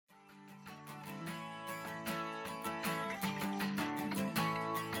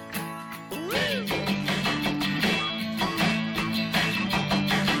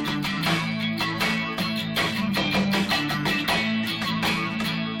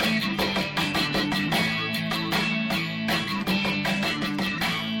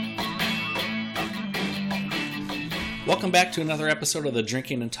Welcome back to another episode of the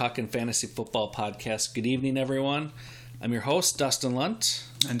Drinking and Talking Fantasy Football Podcast. Good evening, everyone. I'm your host, Dustin Lunt.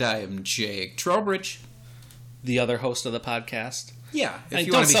 And I am Jake Trowbridge. The other host of the podcast. Yeah, if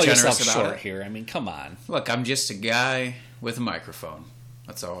you want to be generous about short here. I mean, come on. Look, I'm just a guy with a microphone.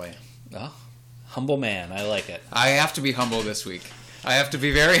 That's all I am. Oh, humble man. I like it. I have to be humble this week. I have to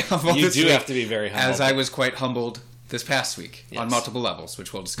be very humble this week. You do have to be very humble. As I was quite humbled this past week yes. on multiple levels,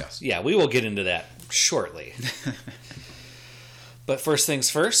 which we'll discuss. Yeah, we will get into that shortly. But first things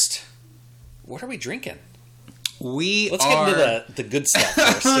first, what are we drinking? Let's get into the good stuff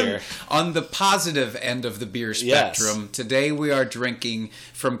first here. On the positive end of the beer spectrum, Today we are drinking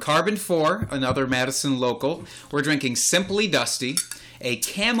from Carbon 4, another Madison local. We're drinking Simply Dusty, a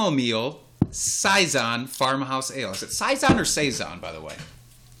chamomile Saison farmhouse ale. Is it Saison or Saison, by the way?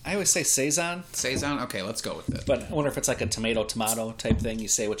 I always say Saison. Saison? Okay, let's go with it. But I wonder if it's like a tomato type thing. You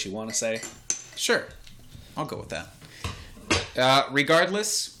say what you want to say. Sure. I'll go with that.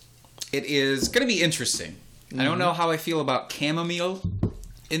 Regardless, it is going to be interesting. Mm-hmm. I don't know how I feel about chamomile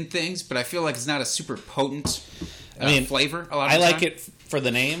in things, but I feel like it's not a super potent flavor a lot of the time. I like it for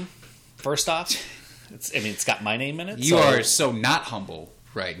the name, first off. It's got my name in it. You are so not humble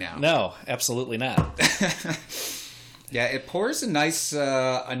right now. No, absolutely not. Yeah, it pours a nice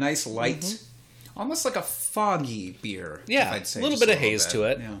light, almost like a foggy beer. Yeah, I'd say, a little bit of haze to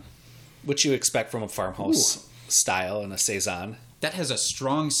it, yeah. Which you expect from a farmhouse style and a Saison. That has a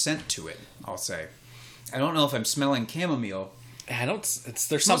strong scent to it, I'll say. I don't know if I'm smelling chamomile.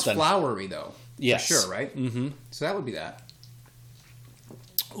 There's something flowery though. Yes, for sure, right? Mm-hmm. So that would be that.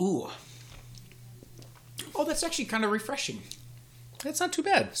 Ooh. Oh, that's actually kind of refreshing. It's not too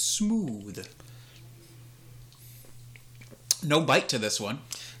bad. Smooth. No bite to this one.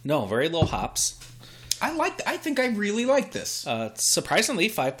 No, very low hops. I think I really like this. Surprisingly,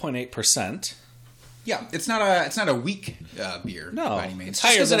 5.8%. Yeah, it's not a weak beer by any means. It's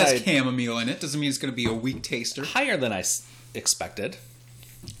higher than it has chamomile in it doesn't mean it's going to be a weak taster. Higher than I expected.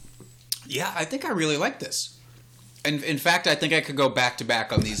 Yeah, I think I really like this. And in fact, I think I could go back to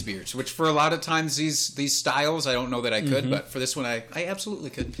back on these beers, which for a lot of times these styles, I don't know that I could, but for this one, I absolutely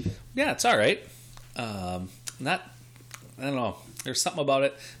could. Yeah, it's all right. I don't know. There's something about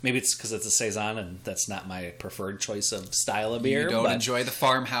it. Maybe it's because it's a Saison, and that's not my preferred choice of style of beer. You don't enjoy the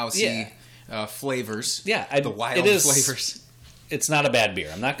farmhousey flavors. Yeah, the wild flavors. It's not a bad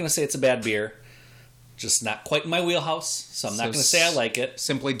beer. I'm not going to say it's a bad beer. Just not quite in my wheelhouse, so I'm not going to say I like it.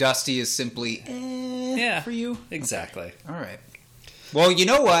 Simply Dusty is simply for you. Exactly. Okay. All right. Well, you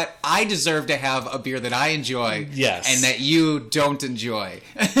know what? I deserve to have a beer that I enjoy, and that you don't enjoy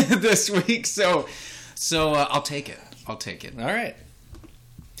this week. So I'll take it. All right.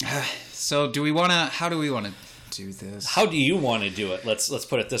 So how do we want to do this? How do you want to do it? Let's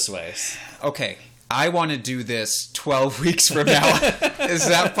put it this way. Okay. I want to do this 12 weeks from now. Is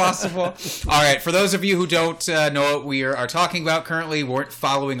that possible? All right. For those of you who don't know what we are talking about currently, weren't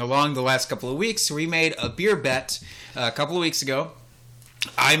following along the last couple of weeks, we made a beer bet a couple of weeks ago.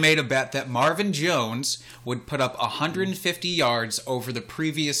 I made a bet that Marvin Jones would put up 150 yards over the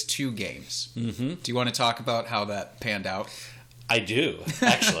previous two games. Mm-hmm. Do you want to talk about how that panned out? I do,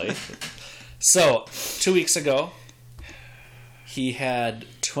 actually. So, 2 weeks ago, he had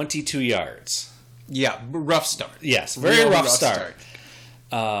 22 yards. Yeah, rough start. Yes, very rough start.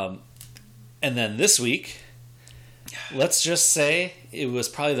 And then this week, let's just say it was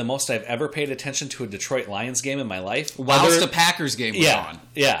probably the most I've ever paid attention to a Detroit Lions game in my life. Whilst the Packers game was on.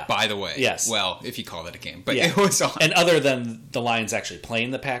 Yeah. By the way. Yes. Well, if you call that a game. But it was on. And other than the Lions actually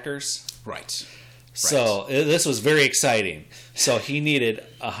playing the Packers. Right. So this was very exciting. So he needed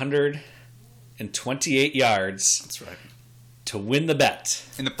 128 yards. That's right. To win the bet.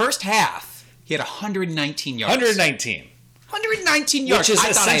 In the first half, he had 119 yards. 119 yards. Which is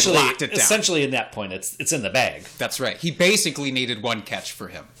essentially in that point, it's in the bag. That's right. He basically needed one catch for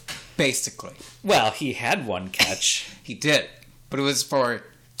him. Basically. Well, he had one catch. He did. But it was for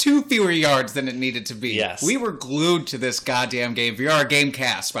 2 fewer yards than it needed to be. Yes. We were glued to this goddamn game. We are a game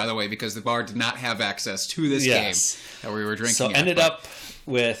cast, by the way, because the bar did not have access to this game that we were drinking. So ended up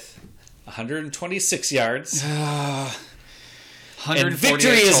with 126 yards. And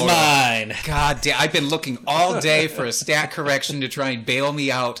victory is mine. God damn. I've been looking all day for a stat correction to try and bail me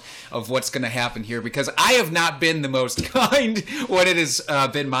out of what's going to happen here, because I have not been the most kind when it has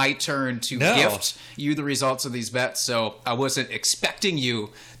been my turn to gift you the results of these bets. So I wasn't expecting you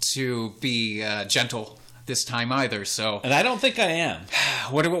to be gentle this time either. And I don't think I am.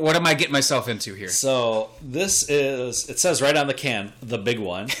 What am I getting myself into here? So this is, it says right on the can, the big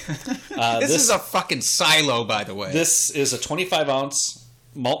one. This is a fucking silo, by the way. This is a 25-ounce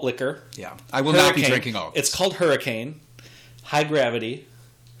malt liquor. Yeah. I will not be drinking all of It's called Hurricane. High gravity.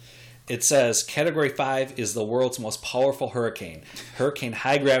 It says Category 5 is the world's most powerful hurricane. Hurricane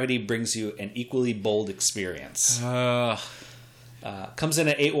high gravity brings you an equally bold experience. Comes in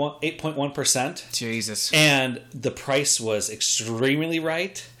at 8.1%. Jesus. And the price was extremely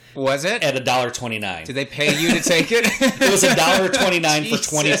right. Was it? At $1.29. Did they pay you to take it? It was $1.29 Jesus.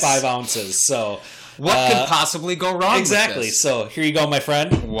 for 25 ounces. So what could possibly go wrong exactly. with this? So here you go, my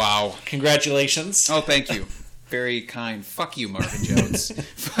friend. Wow. Congratulations. Oh, thank you. Very kind. Fuck you, Marvin Jones.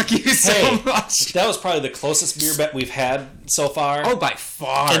 Fuck you so much. That was probably the closest beer bet we've had so far. Oh, by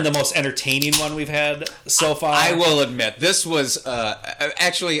far. And the most entertaining one we've had so far. I will admit, this was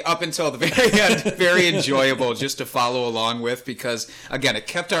actually, up until the very end, very enjoyable just to follow along with because, again, it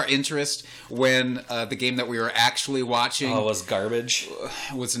kept our interest when the game that we were actually watching was garbage.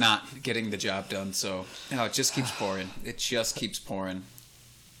 Was not getting the job done. So, no, it just keeps pouring. It just keeps pouring.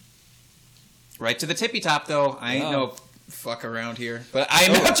 Right to the tippy top, though. I ain't no fuck around here. But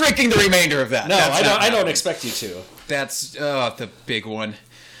I'm not drinking the remainder of that. No, I don't expect you to. That's the big one.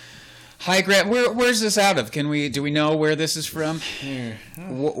 High grade. Where's this out of? Do we know where this is from?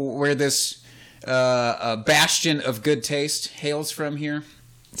 Where this bastion of good taste hails from here?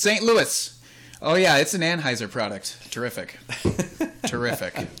 St. Louis. Oh yeah, it's an Anheuser product. Terrific.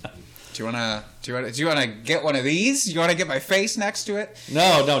 Terrific. Do you wanna get one of these? You wanna get my face next to it?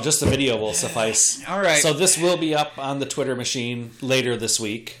 No, just the video will suffice. All right. So this will be up on the Twitter machine later this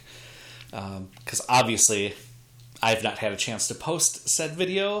week, because obviously I've not had a chance to post said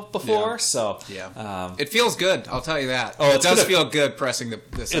video before. Yeah. So yeah, it feels good. I'll tell you that. Oh, it does feel good pressing the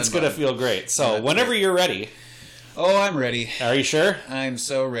it's going to feel great. So whenever you're ready. Oh, I'm ready. Are you sure? I'm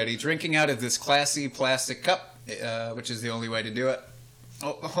so ready. Drinking out of this classy plastic cup, which is the only way to do it.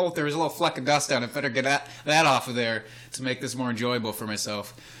 Oh, there was a little fleck of dust on it. Better get that off of there to make this more enjoyable for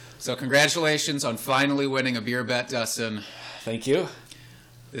myself. So congratulations on finally winning a beer bet, Dustin. Thank you.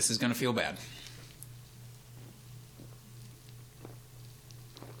 This is going to feel bad.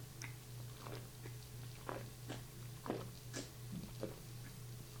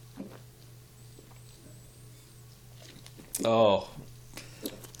 Oh,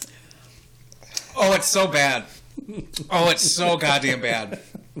 it's so bad. Oh, it's so goddamn bad.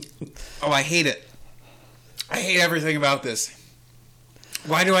 Oh, I hate it. I hate everything about this.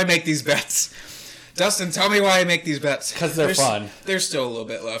 Why do I make these bets? Dustin, tell me why I make these bets. Because they're fun. There's still a little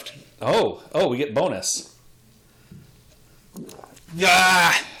bit left. Oh, we get bonus.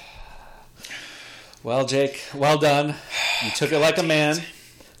 Ah! Well, Jake, well done. You took it like a man.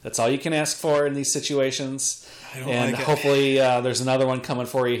 That's all you can ask for in these situations. And hopefully there's another one coming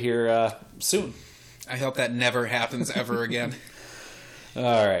for you here soon. I hope that never happens ever again.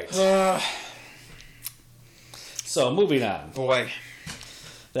 All right. So moving on. Boy,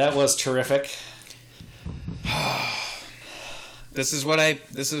 that was terrific. This is what I get.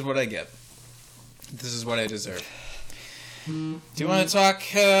 This is what I deserve. Do you want to talk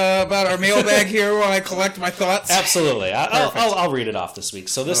about our mailbag here while I collect my thoughts? Absolutely. I'll read it off this week.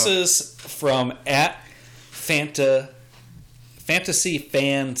 So this is from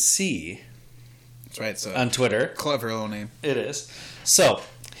 @FantasyFanC. That's right. So on Twitter. Clever little name. It is. So,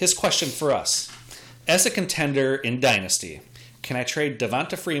 his question for us. As a contender in Dynasty, can I trade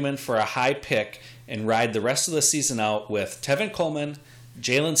Devonta Freeman for a high pick and ride the rest of the season out with Tevin Coleman,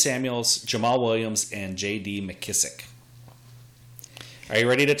 Jalen Samuels, Jamal Williams, and J.D. McKissick? Are you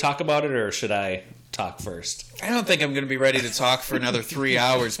ready to talk about it, or should I talk first? I don't think I'm going to be ready to talk for another 3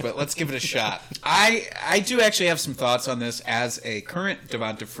 hours, but let's give it a shot. I do actually have some thoughts on this as a current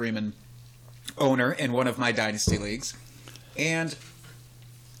Devonta Freeman owner in one of my Dynasty leagues. And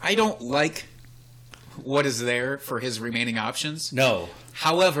I don't like what is there for his remaining options. No.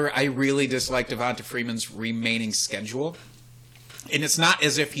 However, I really dislike Devonta Freeman's remaining schedule. And it's not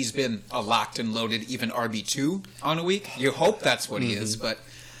as if he's been a locked and loaded even RB2 on a week. You hope that's what he is, but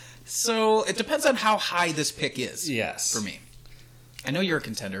so it depends on how high this pick is. Yes. For me. I know you're a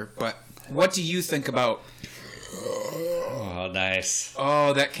contender, but what do you think about... Oh, nice.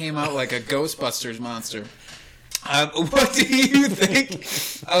 Oh, that came out like a Ghostbusters monster. What do you think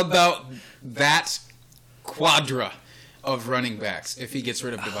about that quadra of running backs if he gets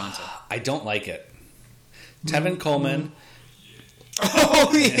rid of Devonta? I don't like it. Tevin Coleman.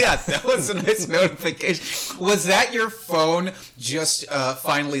 Oh, yeah, that was a nice notification. Was that your phone just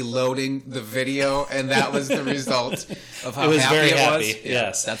finally loading the video, and that was the result of how happy it was?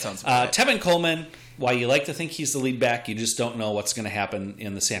 Yes. That sounds bad. Tevin Coleman, while you like to think he's the lead back, you just don't know what's going to happen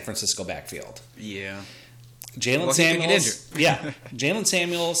in the San Francisco backfield. Yeah. Jalen Samuels. Yeah. Jalen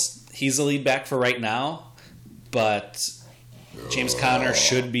Samuels, he's the lead back for right now, but James Conner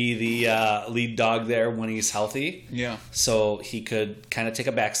should be the lead dog there when he's healthy. Yeah. So he could kind of take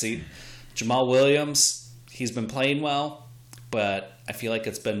a backseat. Jamal Williams, he's been playing well, but I feel like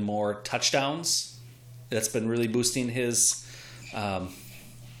it's been more touchdowns that's been really boosting his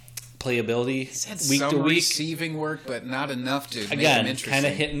playability He's had week some to week. receiving work, but not enough to make him Again, interesting. kind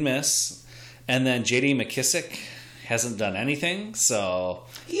of hit and miss. And then J.D. McKissick hasn't done anything, so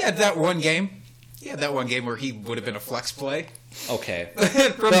He had that one game. He had that one game where he would have been a flex play. okay.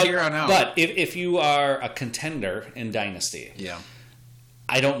 From here on out. But if you are a contender in Dynasty, Yeah.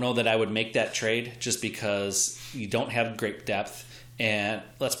 I don't know that I would make that trade just because you don't have great depth. And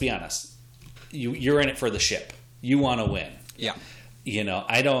let's be honest, you're in it for the ship. You want to win. Yeah. You know,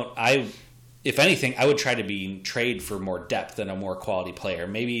 if anything, I would try to trade for more depth and a more quality player.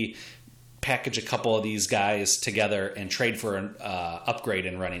 Maybe package a couple of these guys together and trade for an upgrade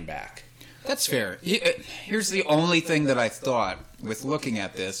in running back. That's fair. Here's the only thing that I thought with looking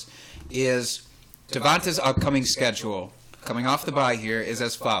at this is Devonta's upcoming schedule coming off the bye here is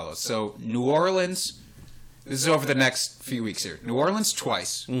as follows. So New Orleans, this is over the next few weeks here. New Orleans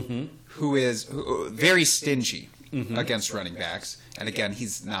twice, who is very stingy against running backs. And again,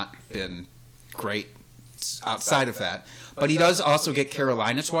 he's not been great outside of that. But he does also get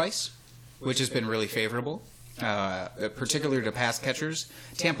Carolina twice, which has been really favorable. Particularly to pass catchers.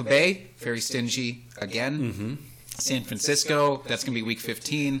 Tampa Bay, very stingy again. San Francisco, that's going to be week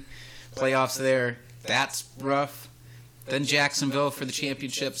 15. Playoffs there, that's rough. Then Jacksonville for the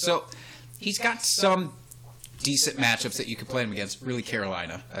championship. So he's got some decent matchups that you could play him against. Really,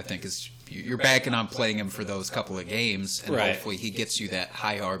 Carolina, I think, is you're banking on playing him for those couple of games, and Right. hopefully he gets you that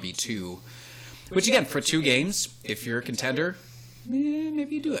high RB2. Which, again, for 2 games, if you're a contender,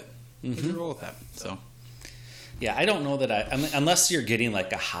 maybe you do it. Maybe you roll with that. So. Yeah, I don't know that unless you're getting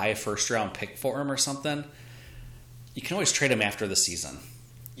like a high first round pick for him or something, you can always trade him after the season.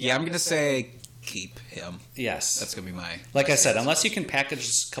 Yeah, I'm going to say keep him. Yes. That's going to be my... Like I said, stance. unless you can package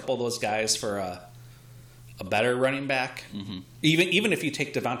a couple of those guys for a better running back, even if you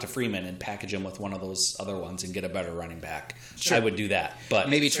take Devonta Freeman and package him with one of those other ones and get a better running back, Sure. I would do that. But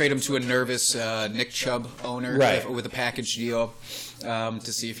Maybe trade him to a nervous Nick Chubb owner Right. with a package deal to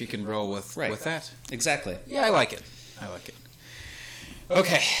see if you can roll with that. exactly. Yeah, I like it.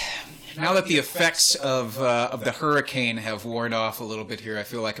 Okay. Now that the effects of the hurricane have worn off a little bit here, I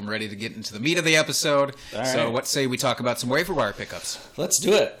feel like I'm ready to get into the meat of the episode. All So right. what say we talk about some waiver wire pickups? Let's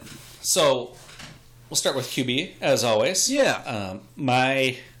do it. So we'll start with QB as always. Yeah.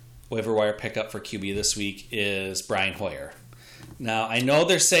 My waiver wire pickup for QB this week is Brian Hoyer. Now I know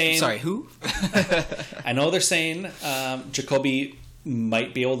they're saying Sorry, who? I know they're saying Jacoby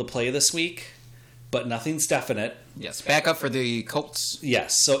might be able to play this week, but nothing's definite. Yes, back up for the Colts.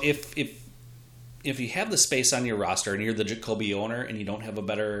 Yes. So if you have the space on your roster and you're the Jacoby owner and you don't have a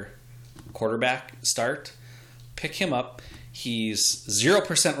better quarterback start, pick him up. He's 0%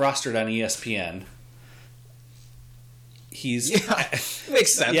 rostered on ESPN. He's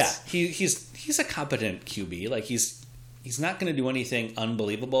Makes sense. yeah. He's a competent QB. Like he's not going to do anything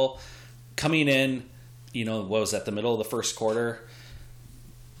unbelievable. Coming in, what was that, the middle of the first quarter,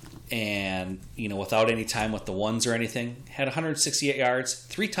 and without any time with the ones or anything, had 168 yards,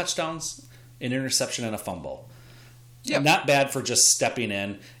 3 touchdowns, an interception, and a fumble. Yep. Not bad for just stepping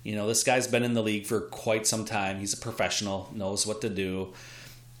in. This guy's been in the league for quite some time. He's a professional, knows what to do.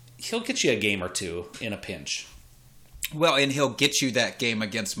 He'll get you a game or two in a pinch. Well, and he'll get you that game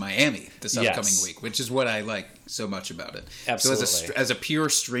against Miami this upcoming Yes. week, which is what I like so much about it. Absolutely. So as a pure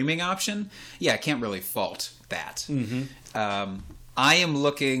streaming option, yeah, I can't really fault that. I am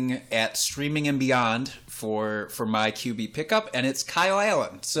looking at streaming and beyond for my QB pickup, and it's Kyle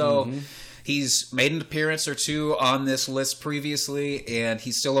Allen. So he's made an appearance or two on this list previously, and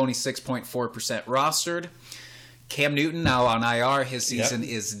he's still only 6.4% rostered. Cam Newton now on IR. His season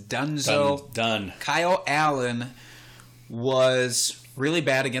is donezo. Done. Kyle Allen was really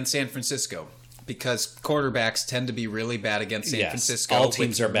bad against San Francisco because quarterbacks tend to be really bad against San Yes, Francisco. all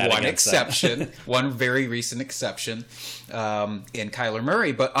teams with are bad one against them. exception, one very recent exception in Kyler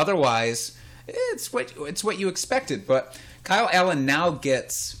Murray, but otherwise it's what you expected. But Kyle Allen now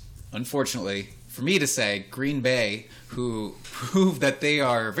gets, unfortunately for me to say, Green Bay, who prove that they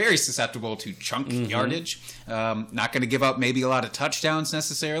are very susceptible to chunk yardage. Not going to give up maybe a lot of touchdowns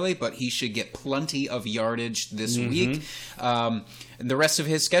necessarily, but he should get plenty of yardage this week. And the rest of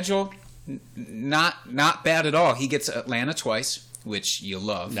his schedule, not bad at all. He gets Atlanta twice, which you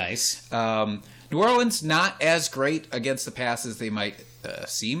love. Nice. New Orleans, not as great against the pass as they might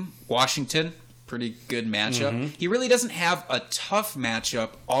seem. Washington, pretty good matchup. He really doesn't have a tough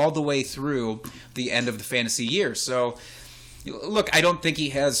matchup all the way through the end of the fantasy year. So Look, I don't think he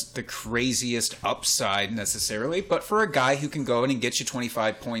has the craziest upside necessarily, but for a guy who can go in and get you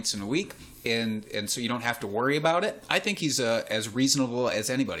 25 points in a week, and so you don't have to worry about it, I think he's as reasonable as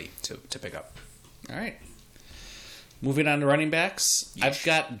anybody to pick up. All right. Moving on to running backs, I've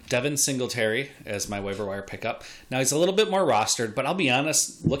got Devin Singletary as my waiver wire pickup. Now, he's a little bit more rostered, but I'll be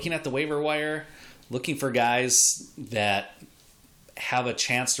honest, looking at the waiver wire, looking for guys that have a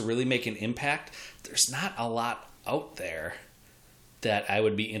chance to really make an impact, there's not a lot out there that I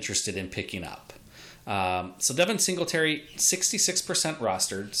would be interested in picking up. So Devin Singletary, 66%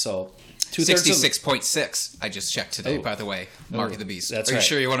 rostered, so 66.6. I just checked today, by the way. Mark of the Beast. That's Are you right.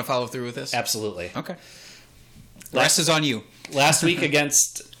 sure you want to follow through with this? Absolutely. Okay. The rest is on you. Last week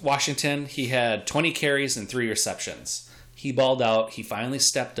against Washington, he had 20 carries and 3 receptions. He balled out. He finally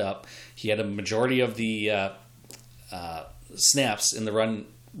stepped up. He had a majority of the snaps in the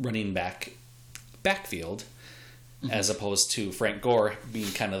running backfield, as opposed to Frank Gore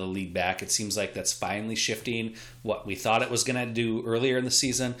being kind of the lead back. It seems like that's finally shifting what we thought it was going to do earlier in the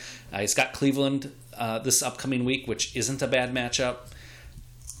season. He's got Cleveland this upcoming week, which isn't a bad matchup.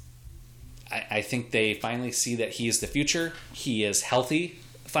 I think they finally see that he is the future. He is healthy,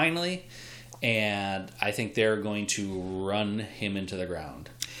 finally, and I think they're going to run him into the ground.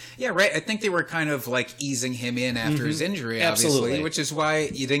 Yeah, right. I think they were kind of like easing him in after his injury, obviously, Absolutely. which is why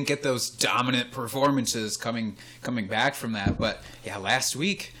you didn't get those dominant performances coming back from that. But yeah, last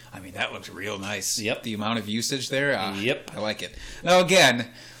week, I mean, that looked real nice. Yep. The amount of usage there. Yep. I like it. Now, again,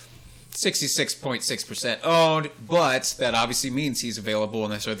 66.6% owned, but that obviously means he's available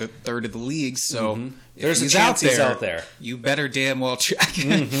in the third of the league. So if There's a he's chance he's out there. You better damn well check.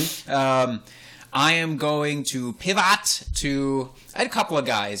 I am going to pivot to... I had a couple of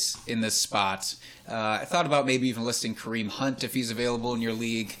guys in this spot. I thought about maybe even listing Kareem Hunt if he's available in your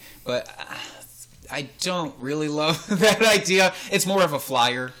league, but I don't really love that idea. It's more of a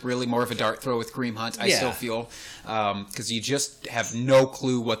flyer, really more of a dart throw with Kareem Hunt, I still feel, because you just have no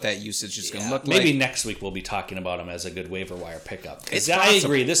clue what that usage is going to look like. Maybe next week we'll be talking about him as a good waiver wire pickup. It's I possible.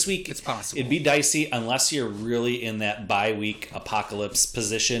 agree. This week It's possible. it'd be dicey unless you're really in that bye week apocalypse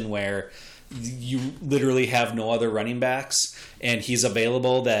position where you literally have no other running backs and he's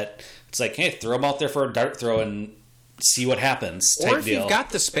available, that it's like, hey, throw him out there for a dart throw and see what happens type or if deal. you've got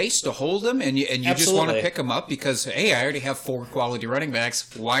the space to hold him and you just want to Absolutely. pick him up because, hey, I already have 4 quality running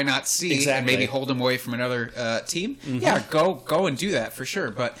backs. Why not see and Exactly. maybe hold him away from another team? Yeah, go and do that for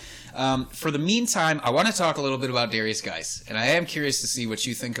sure. But for the meantime, I want to talk a little bit about Darius Geis. And I am curious to see what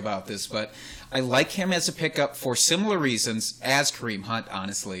you think about this. But I like him as a pickup for similar reasons as Kareem Hunt,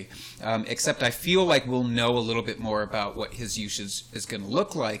 honestly. Except I feel like we'll know a little bit more about what his usage is going to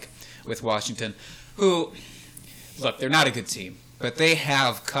look like with Washington, who... Look, they're not a good team, but they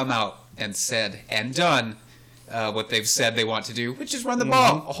have come out and said and done what they've said they want to do, which is run the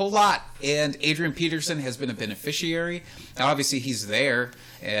ball a whole lot. And Adrian Peterson has been a beneficiary. Now, obviously, he's there,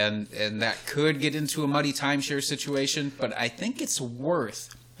 and that could get into a muddy timeshare situation, but I think it's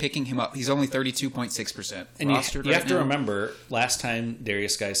worth picking him up. He's only 32.6% And rostered you have right to now. remember, last time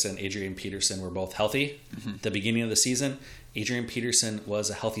Darius Geis and Adrian Peterson were both healthy, the beginning of the season, Adrian Peterson was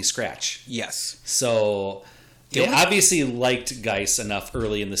a healthy scratch. Yes. So they only- obviously liked Geis enough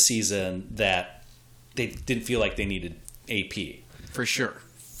early in the season that they didn't feel like they needed AP. For sure.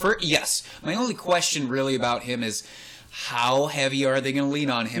 Yes. My only question really about him is how heavy are they going to lean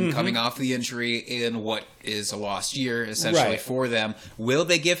on him coming off the injury in what is a lost year, essentially, Right. for them? Will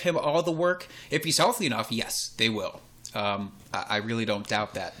they give him all the work? If he's healthy enough, yes, they will. I really don't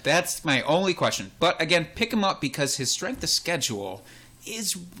doubt that. That's my only question. But again, pick him up because his strength of schedule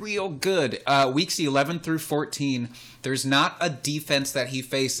is real good. Weeks 11 through 14, there's not a defense that he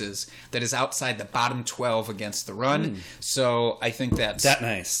faces that is outside the bottom 12 against the run. So I think that's That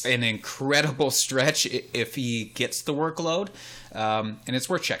nice. an incredible stretch if he gets the workload. And it's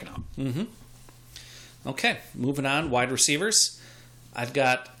worth checking out. Okay, moving on. Wide receivers. I've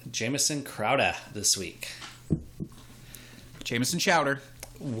got Jamison Crowder this week. Jamison Chowder.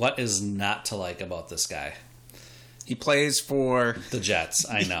 What is not to like about this guy? He plays for... The Jets,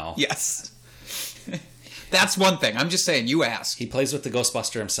 I know. Yes. That's one thing. I'm just saying, you asked. He plays with the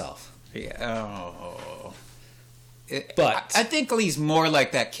Ghostbuster himself. Yeah. Oh. But- I think he's more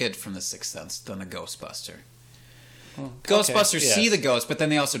like that kid from The Sixth Sense than a Ghostbuster. Ghostbusters okay, yes. see the ghost, but then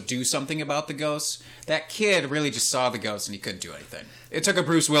they also do something about the ghost. That kid really just saw the ghost and he couldn't do anything. It took a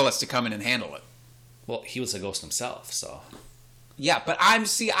Bruce Willis to come in and handle it. Well, he was a ghost himself, so... Yeah, but I'm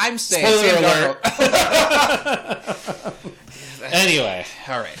saying... Spoiler Sam alert. Darnold- Anyway,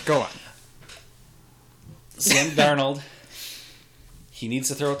 All right, go on. Sam Darnold, he needs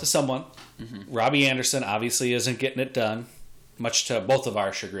to throw it to someone. Robbie Anderson obviously isn't getting it done. much to both of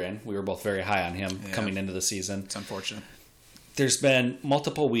our chagrin. We were both very high on him coming into the season. It's unfortunate. There's been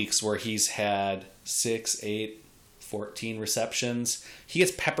multiple weeks where he's had 6, 8, 14 receptions. He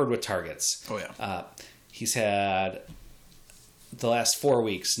gets peppered with targets. Oh, yeah. He's had the last 4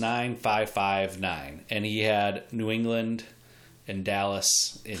 weeks, 9, 5, 5, 9. And he had New England and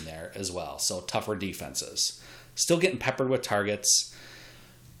Dallas in there as well. So tougher defenses. Still getting peppered with targets.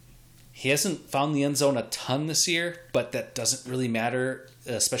 He hasn't found the end zone a ton this year, but that doesn't really matter,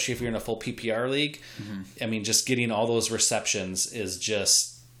 especially if you're in a full PPR league. Mm-hmm. I mean, just getting all those receptions is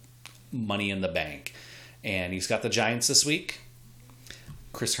just money in the bank. And he's got the Giants this week.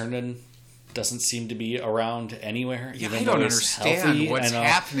 Chris Herndon doesn't seem to be around anywhere. Yeah, I don't understand what's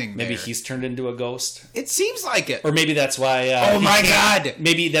happening there. Maybe he's turned into a ghost. It seems like it. Or maybe that's why... oh, my God!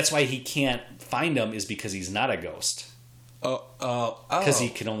 Maybe that's why he can't find him, is because he's not a ghost. Because he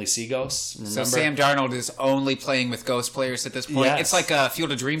can only see ghosts. Remember? So Sam Darnold is only playing with ghost players at this point. Yes. It's like a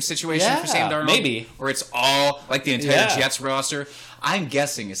Field of Dreams situation for Sam Darnold. Maybe. Where it's all like the entire Jets roster. I'm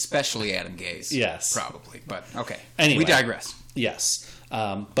guessing, especially Adam Gase. Yes. Probably. But okay. Anyway, we digress. Yes.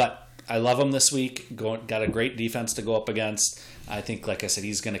 But I love him this week. Got a great defense to go up against. I think, like I said,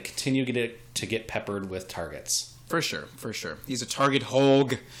 he's going to continue to get peppered with targets. For sure. He's a target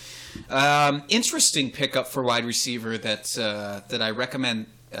hog. Interesting pickup for wide receiver that I recommend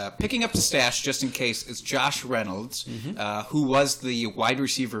picking up the stash just in case is Josh Reynolds, who was the wide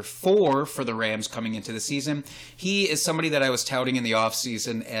receiver 4 for the Rams coming into the season. He is somebody that I was touting in the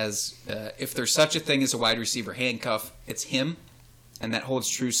offseason as if there's such a thing as a wide receiver handcuff, it's him. And that holds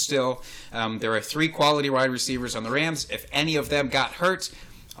true still. There are 3 quality wide receivers on the Rams. If any of them got hurt,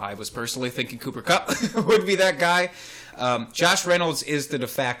 I was personally thinking Cooper Kupp would be that guy. Josh Reynolds is the de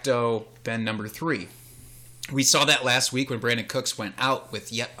facto Ben number 3. We saw that last week when Brandon Cooks went out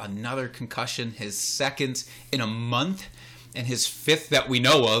with yet another concussion, his 2nd in a month, and his 5th that we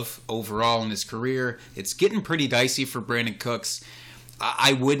know of overall in his career. It's getting pretty dicey for Brandon Cooks.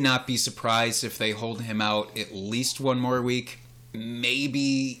 I would not be surprised if they hold him out at least one more week,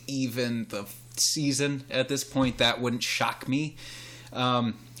 maybe even the season at this point. That wouldn't shock me.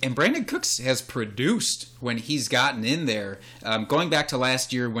 And Brandon Cooks has produced when he's gotten in there. Going back to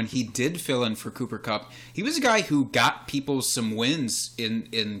last year when he did fill in for Cooper Kupp, he was a guy who got people some wins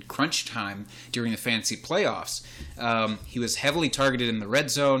in crunch time during the fantasy playoffs. He was heavily targeted in the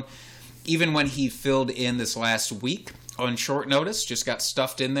red zone. Even when he filled in this last week on short notice, just got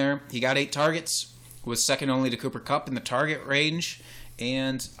stuffed in there. He got 8 targets, was second only to Cooper Kupp in the target range,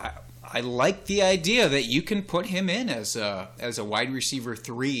 and I like the idea that you can put him in as a wide receiver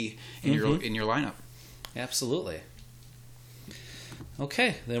 3 in your lineup. Absolutely.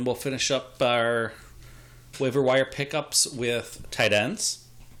 Okay, then we'll finish up our waiver wire pickups with tight ends.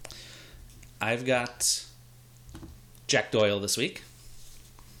 I've got Jack Doyle this week.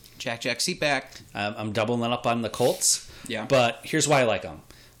 Jack, seat back. I'm doubling up on the Colts. Yeah. But here's why I like him.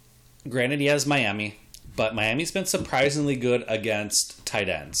 Granted, he has Miami. But Miami's been surprisingly good against tight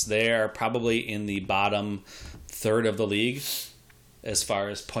ends. They are probably in the bottom third of the league as far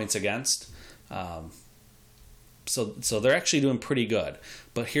as points against. So they're actually doing pretty good.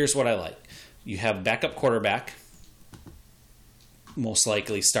 But here's what I like. You have backup quarterback, most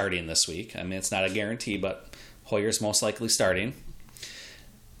likely starting this week. I mean, it's not a guarantee, but Hoyer's most likely starting.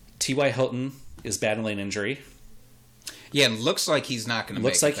 T.Y. Hilton is battling injury. Yeah, it looks like he's not going to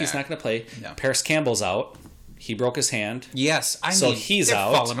Looks like he's not going to play. No. Paris Campbell's out. He broke his hand. Yes. He's they're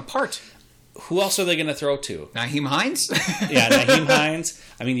out. Falling apart. Who else are they going to throw to? Nyheim Hines? Yeah, Nyheim Hines.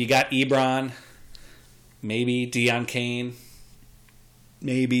 I mean, you got Ebron. Maybe Deion Kane.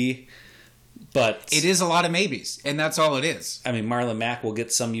 Maybe. But it is a lot of maybes, and that's all it is. I mean, Marlon Mack will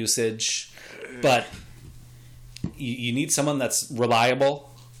get some usage. But you need someone that's reliable.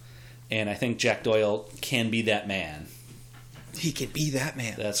 And I think Jack Doyle can be that man. He could be that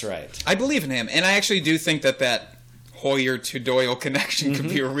man. That's right. I believe in him. And I actually do think that Hoyer to Doyle connection could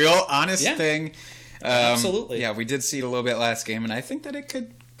be a real honest thing. Absolutely. Yeah, we did see it a little bit last game, and I think that it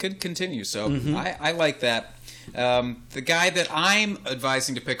could continue. So I like that. The guy that I'm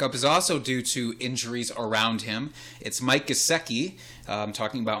advising to pick up is also due to injuries around him. It's Mike Gesicki. I'm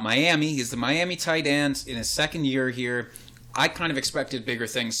talking about Miami. He's the Miami tight end in his 2nd year here. I kind of expected bigger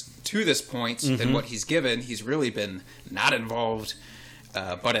things to this point than what he's given. He's really been not involved,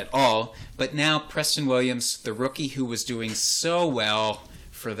 but at all. But now Preston Williams, the rookie who was doing so well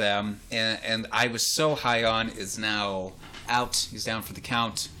for them, and I was so high on, is now out. He's down for the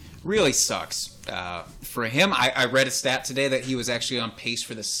count. Really sucks. For him, I read a stat today that he was actually on pace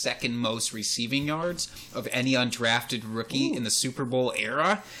for the 2nd most receiving yards of any undrafted rookie in the Super Bowl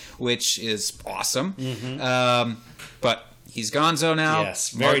era, which is awesome. But He's gonzo now. Yes,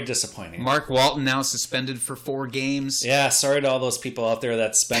 very disappointing. Mark Walton now suspended for 4 games. Yeah, sorry to all those people out there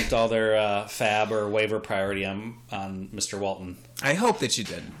that spent all their fab or waiver priority on Mr. Walton. I hope that you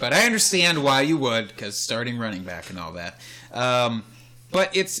didn't, but I understand why you would, because starting running back and all that.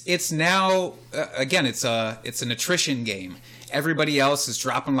 But it's now again it's an attrition game. Everybody else is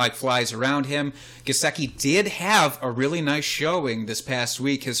dropping like flies around him. Gesicki did have a really nice showing this past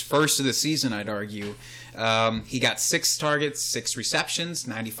week, his first of the season, I'd argue. He got 6 targets, 6 receptions,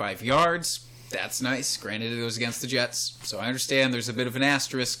 95 yards. That's nice. Granted, it was against the Jets, so I understand there's a bit of an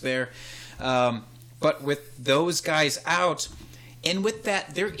asterisk there. But with those guys out, and with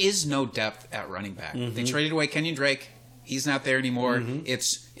that, there is no depth at running back. Mm-hmm. They traded away Kenyon Drake. He's not there anymore. Mm-hmm.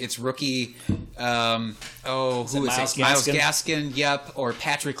 It's rookie. Who is it? Myles Gaskin. Yep. Or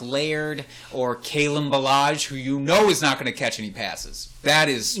Patrick Laird or Kalen Ballage, who you know is not going to catch any passes. That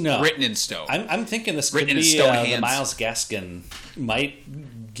is written in stone. I'm thinking this could be the Myles Gaskin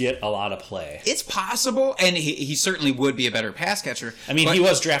might get a lot of play. It's possible, and he certainly would be a better pass catcher. I mean, he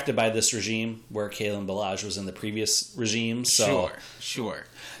was drafted by this regime where Kalen Ballage was in the previous regime. So. Sure.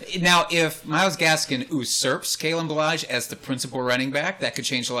 Now, if Myles Gaskin usurps Kalen Ballage as the principal running back, that could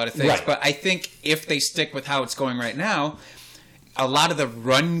change a lot of things. Right. But I think if they stick with how it's going right now, a lot of the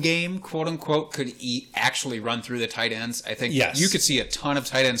run game, quote unquote, could actually run through the tight ends. I think you could see a ton of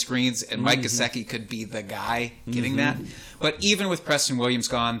tight end screens, and Mike Gesicki could be the guy getting that. But even with Preston Williams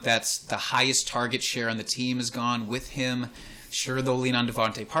gone, that's the highest target share on the team is gone with him. Sure, they'll lean on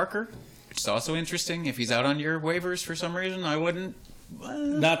Devontae Parker, which is also interesting. If he's out on your waivers for some reason, I wouldn't.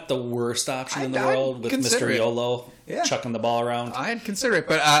 Not the worst option in the world with Mr. YOLO chucking the ball around. I'd consider it,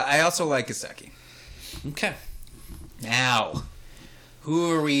 but I also like Gesicki. Okay. Now,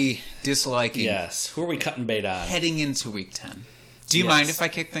 who are we disliking? Yes. Who are we cutting bait on? Heading into Week 10. Do you mind if I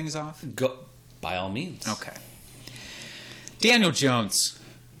kick things off? Go, by all means. Okay. Daniel Jones.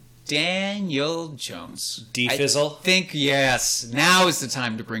 D-Fizzle? I think, yes. Now is the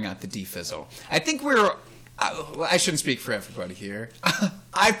time to bring out the D-Fizzle. I think I shouldn't speak for everybody here.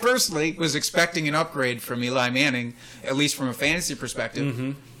 I personally was expecting an upgrade from Eli Manning, at least from a fantasy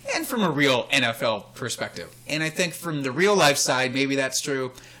perspective, and from a real NFL perspective. And I think from the real life side, maybe that's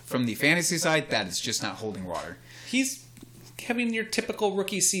true. From the fantasy side, that is just not holding water. He's having your typical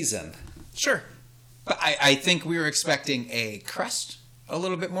rookie season. Sure. But I think we were expecting a crest a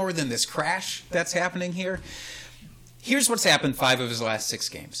little bit more than this crash that's happening here. Here's what's happened 5 of his last 6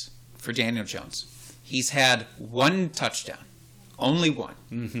 games for Daniel Jones. He's had 1 touchdown. Only 1.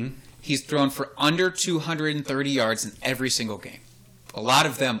 Mm-hmm. He's thrown for under 230 yards in every single game. A lot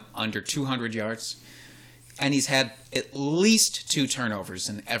of them under 200 yards. And he's had at least 2 turnovers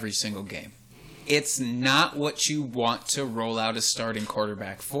in every single game. It's not what you want to roll out a starting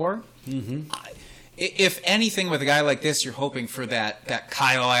quarterback for. Mm-hmm. If anything, with a guy like this, you're hoping for that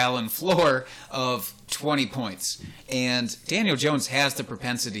Kyle Allen floor of 20 points. And Daniel Jones has the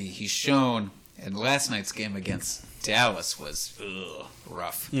propensity he's shown. And last night's game against Dallas was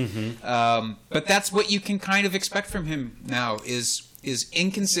rough. Mm-hmm. But that's what you can kind of expect from him now is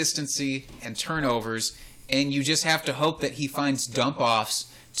inconsistency and turnovers. And you just have to hope that he finds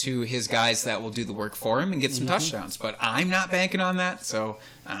dump-offs to his guys that will do the work for him and get some touchdowns. But I'm not banking on that, so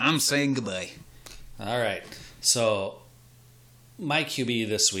I'm saying goodbye. All right. So my QB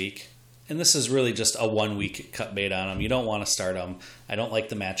this week, and this is really just a 1-week cut bait on him. You don't want to start him. I don't like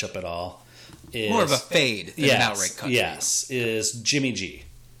the matchup at all. More of a fade than an outright cut. Yes, is Jimmy G.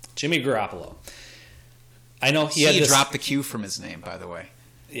 Jimmy Garoppolo. I know he had dropped the Q from his name, by the way.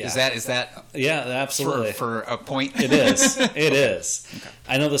 Yeah. Is that yeah, absolutely. For a point? It is. It is. Okay.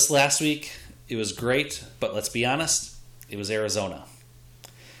 I know this last week, it was great, but let's be honest, it was Arizona.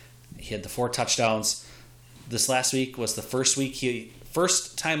 He had the 4 touchdowns. This last week was the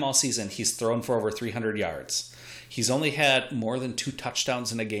first time all season he's thrown for over 300 yards. He's only had more than 2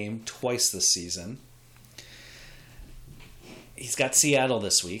 touchdowns in a game twice this season. He's got Seattle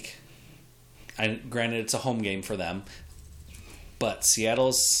this week. Granted, it's a home game for them. But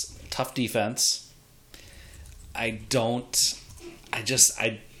Seattle's tough defense. I got a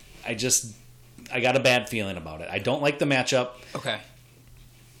bad feeling about it. I don't like the matchup. Okay.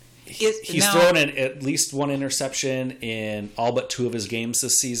 He's thrown in at least 1 interception in all but 2 of his games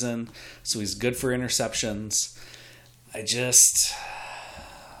this season. So he's good for interceptions. I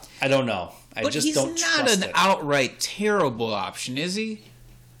don't know. I just don't trust it. But he's not an outright terrible option, is he?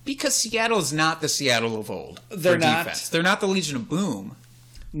 Because Seattle's not the Seattle of old. They're not. Defense. They're not the Legion of Boom.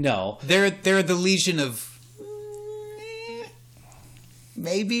 No. They're the Legion of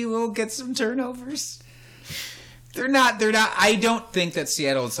maybe we'll get some turnovers. They're not. I don't think that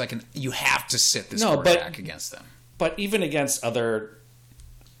Seattle is like you have to sit this quarterback against them. But even against other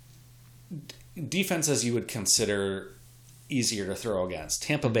defenses you would consider easier to throw against.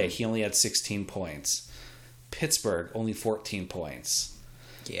 Tampa Bay, he only had 16 points. Pittsburgh, only 14 points.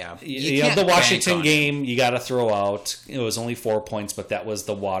 Yeah. The Washington game, you got to throw out. It was only 4 points, but that was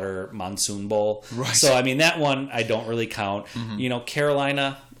the water monsoon bowl. Right. So, I mean, that one I don't really count.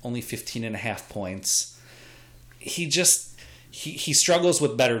 Carolina, only 15 and a half points. He struggles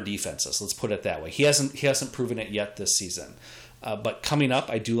with better defenses. Let's put it that way. He hasn't proven it yet this season. But coming up,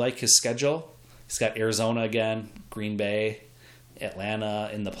 I do like his schedule. He's got Arizona again, Green Bay, Atlanta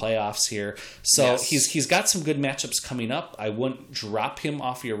in the playoffs here. So yes. he's got some good matchups coming up. I wouldn't drop him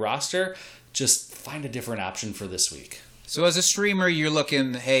off your roster. Just find a different option for this week. So as a streamer, you're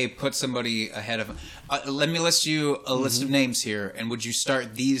looking, hey, put somebody ahead of him. Let me list you a list of names here, and would you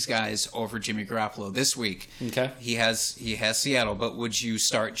start these guys over Jimmy Garoppolo this week? Okay. He has Seattle, but would you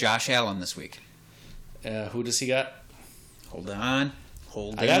start Josh Allen this week? Who does he got? Hold on.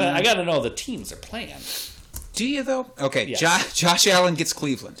 I gotta know the teams they're playing. Do you though? Okay, Yes. Josh Allen gets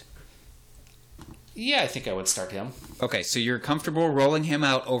Cleveland. Yeah, I think I would start him. Okay, so you're comfortable rolling him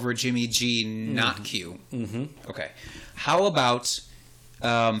out over Jimmy G, not Q. Mm-hmm. Okay. How about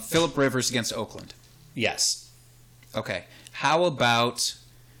Phillip Rivers against Oakland? Yes. Okay. How about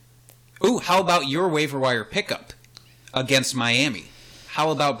your waiver wire pickup against Miami?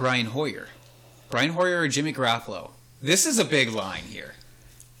 How about Brian Hoyer? Brian Hoyer or Jimmy Garoppolo? This is a big line here.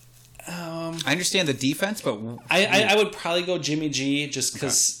 I understand the defense, but I would probably go Jimmy G just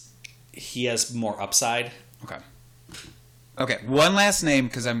because he has more upside. Okay. One last name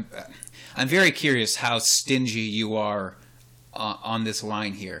because I'm very curious how stingy you are on this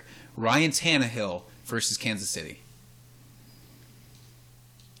line here. Ryan Tannehill versus Kansas City.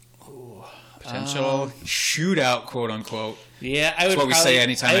 Potential shootout, quote unquote. Yeah, I would. That's what we say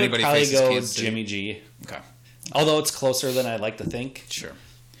anytime anybody faces Kansas City. Jimmy G. Okay. Although it's closer than I'd like to think. Sure.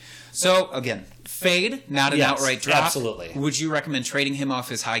 So again, fade, not an outright drop. Absolutely. Would you recommend trading him off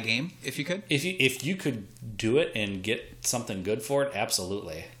his high game if you could? If you could do it and get something good for it,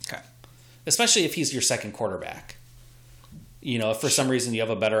 absolutely. Okay. Especially if he's your second quarterback. If for some reason you have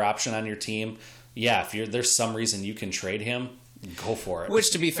a better option on your team, if there's some reason you can trade him, go for it.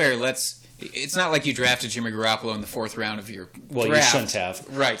 Which, to be fair, it's not like you drafted Jimmy Garoppolo in the 4th round of your draft. You shouldn't have.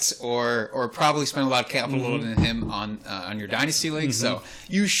 Right. Or probably spent a lot of capital in him on your dynasty league. So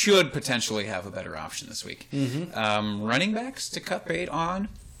you should potentially have a better option this week. Running backs to cut bait on.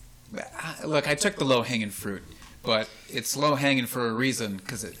 Look, I took the low-hanging fruit, but it's low-hanging for a reason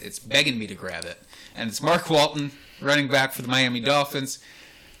because it's begging me to grab it. And it's Mark Walton, running back for the Miami Dolphins.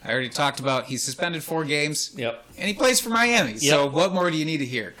 I already talked about he's suspended 4 games. Yep. And he plays for Miami. Yep. So what more do you need to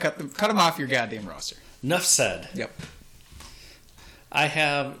hear? Cut him off your goddamn roster. Enough said. Yep. I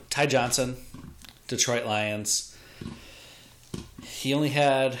have Ty Johnson, Detroit Lions. He only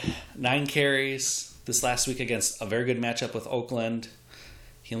had 9 carries this last week against a very good matchup with Oakland.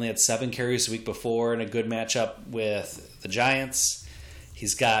 He only had 7 carries the week before in a good matchup with the Giants.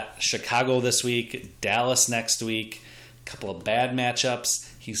 He's got Chicago this week, Dallas next week, a couple of bad matchups.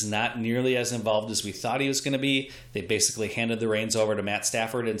 He's not nearly as involved as we thought he was going to be. They basically handed the reins over to Matt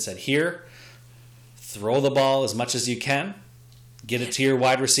Stafford and said, here, throw the ball as much as you can. Get it to your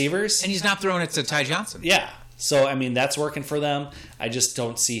wide receivers. And he's not throwing it to Ty Johnson. Yeah. So, I mean, that's working for them. I just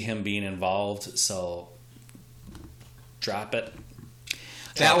don't see him being involved. So, drop it.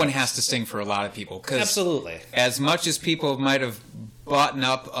 That one has to sting for a lot of people. Absolutely. As much as people might have bought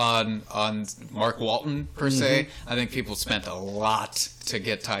up on Mark Walton, per se, I think people spent a lot to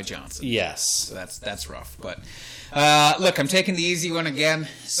get Ty Johnson. Yes. So that's rough. But look, I'm taking the easy one again.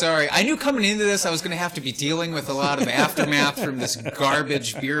 Sorry. I knew coming into this I was going to have to be dealing with a lot of aftermath from this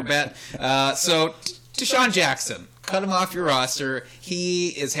garbage beer bet. So, Deshaun Jackson. Cut him off your roster. He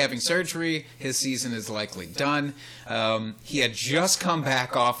is having surgery. His season is likely done. He had just come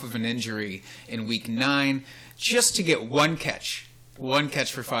back off of an injury in week 9 just to get one catch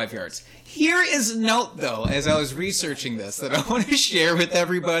for 5 yards. Here is a note, though, as I was researching this, that I want to share with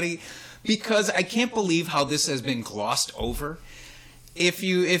everybody because I can't believe how this has been glossed over. If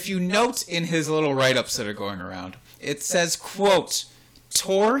you note in his little write-ups that are going around, it says, quote,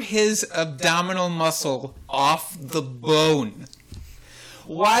 tore his abdominal muscle off the bone.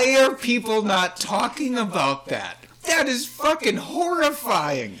 Why are people not talking about that? That is fucking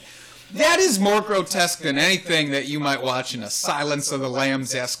horrifying. That is more grotesque than anything that you might watch in a Silence of the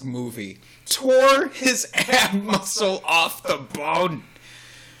Lambs-esque movie. Tore his ab muscle off the bone.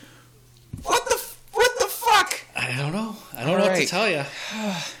 What the fuck? I don't know. I don't know what to tell you.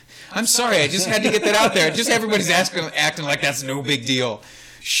 I'm sorry, I just had to get that out there. Just everybody's acting like that's no big deal.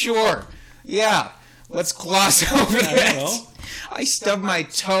 Sure. Yeah. Let's gloss over I that. don't know. I stubbed my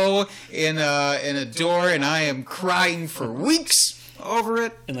toe in a door, and I am crying for weeks over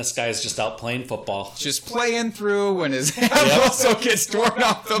it. And this guy's just out playing football. Just playing through when his hand also gets torn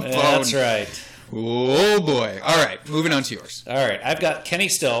off the bone. That's right. Oh, boy. All right, moving on to yours. All right, I've got Kenny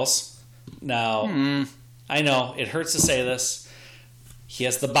Stills. Now, I know it hurts to say this. He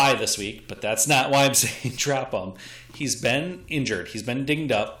has the bye this week, but that's not why I'm saying drop him. He's been injured. He's been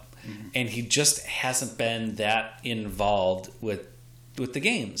dinged up, and he just hasn't been that involved with the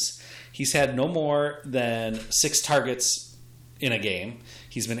games. He's had no more than 6 targets in a game.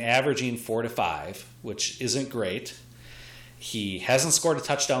 He's been averaging 4 to 5, which isn't great. He hasn't scored a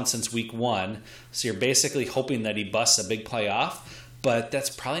touchdown since week 1, so you're basically hoping that he busts a big play off, but that's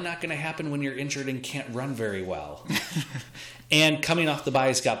probably not going to happen when you're injured and can't run very well. And coming off the bye,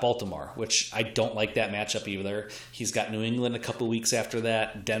 he's got Baltimore, which I don't like that matchup either. He's got New England a couple weeks after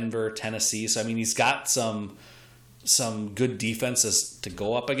that, Denver, Tennessee. So, I mean, he's got some good defenses to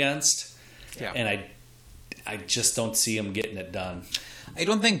go up against. Yeah. And I just don't see him getting it done. I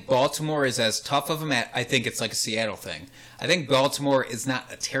don't think Baltimore is as tough of a match. I think it's like a Seattle thing. I think Baltimore is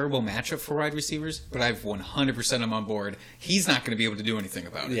not a terrible matchup for wide receivers, but I've 100% him on board. He's not going to be able to do anything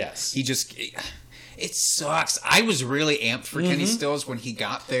about it. Yes. It sucks. I was really amped for Kenny Stills when he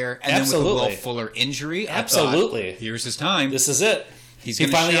got there, and then with the Will Fuller injury, Absolutely. I thought, here's his time. This is it. He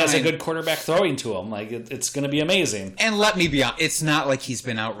finally has a good quarterback throwing to him. Like it's going to be amazing. And let me be honest, it's not like he's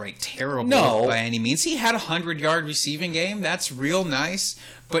been outright terrible by any means. He had a 100-yard receiving game. That's real nice.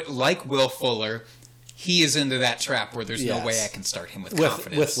 But like Will Fuller, he is into that trap where there's no way I can start him with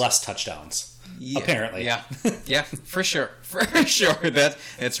confidence. With less touchdowns, apparently. Yeah, yeah, for sure. For sure.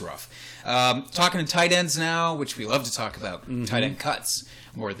 That's rough. Talking to tight ends now, which we love to talk about. Tight end cuts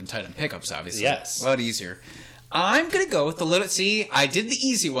more than tight end pickups, obviously. Yes. A lot easier. I'm going to go with the little... See, I did the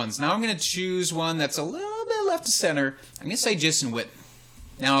easy ones. Now I'm going to choose one that's a little bit left to center. I'm going to say Jason Witten.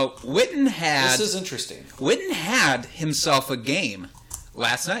 Now, Witten had... This is interesting. Witten had himself a game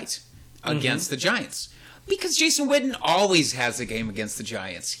last night against the Giants. Because Jason Witten always has a game against the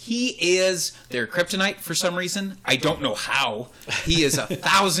Giants. He is their kryptonite for some reason. I don't know how. He is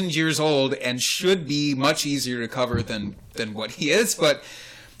 1,000 years old and should be much easier to cover than what he is, but...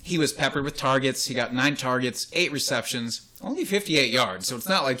 He was peppered with targets. He got 9 targets, 8 receptions, only 58 yards. So it's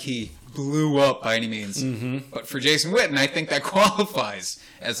not like he blew up by any means. But for Jason Witten, I think that qualifies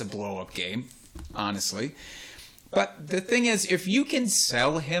as a blow-up game, honestly. But the thing is, if you can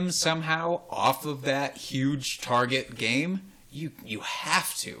sell him somehow off of that huge target game, you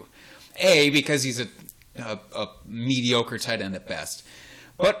have to. A, because he's a mediocre tight end at best.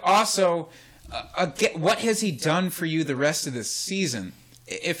 But also, what has he done for you the rest of this season?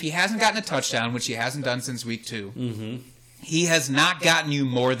 If he hasn't gotten a touchdown, which he hasn't done since week 2, he has not gotten you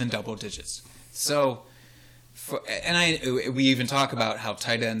more than double digits. So, we even talk about how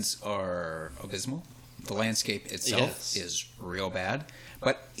tight ends are abysmal. The landscape itself is real bad.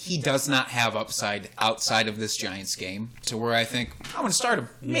 But he does not have upside outside of this Giants game to where I think, I'm going to start him.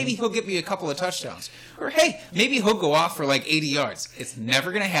 Maybe he'll give me a couple of touchdowns. Or, hey, maybe he'll go off for like 80 yards. It's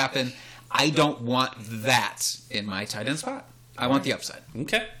never going to happen. I don't want that in my tight end spot. I want the upside.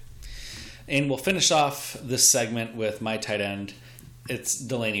 Okay. And we'll finish off this segment with my tight end. It's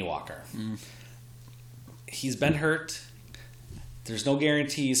Delanie Walker. He's been hurt. There's no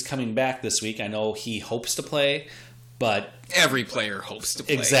guarantees coming back this week. I know he hopes to play, but... Every player hopes to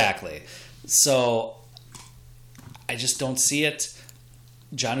play. Exactly. So, I just don't see it.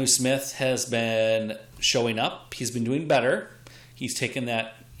 Jonnu Smith has been showing up. He's been doing better. He's taken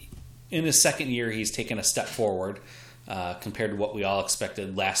that... In his second year, he's taken a step forward. Compared to what we all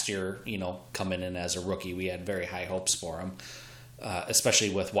expected last year, coming in as a rookie. We had very high hopes for him, especially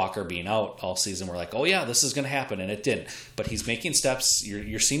with Walker being out all season. We're like, oh yeah, this is going to happen, and it didn't. But he's making steps.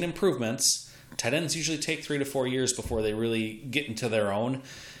 You're seeing improvements. Tight ends usually take 3 to 4 years before they really get into their own.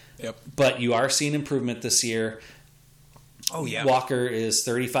 Yep. But you are seeing improvement this year. Oh, yeah. Walker is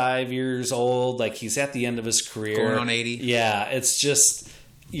 35 years old. Like, he's at the end of his career. Going on 80. Yeah, it's just...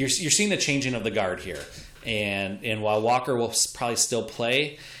 You're seeing a changing of the guard here. And while Walker will probably still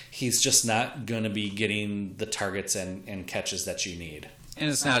play, he's just not going to be getting the targets and catches that you need. And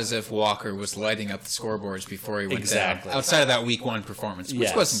it's not as if Walker was lighting up the scoreboards before he went down. Exactly. Outside of that week 1 performance,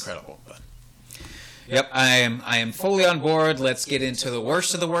 which was incredible. But yep, I am fully on board. Let's get into the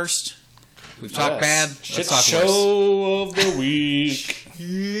worst of the worst. We've talked bad. Let's talk show of the week.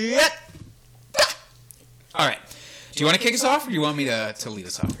 Yep. All right. Do you want to kick us off, or do you want me to lead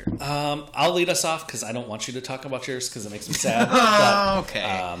us off here? I'll lead us off because I don't want you to talk about yours because it makes me sad.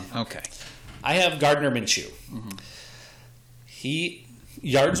 Okay. I have Gardner Minshew. He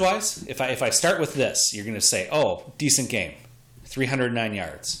Yards wise, if I start with this, you're going to say, oh, decent game, 309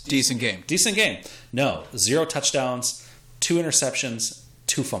 yards, Decent game. decent game. No, 0 touchdowns, 2 interceptions,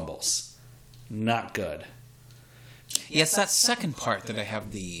 2 fumbles. Not good. Yeah, it's that second part that I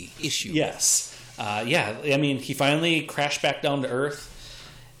have the issue. Yes. Yeah, I mean, he finally crashed back down to earth,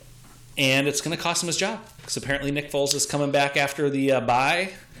 and it's going to cost him his job. Because apparently Nick Foles is coming back after the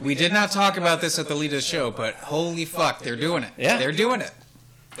bye. We did not talk about this at the lead of the show, but holy fuck, they're doing it. Yeah. They're doing it.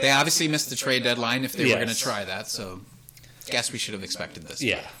 They obviously missed the trade deadline if they were Yes. going to try that, so guess we should have expected this.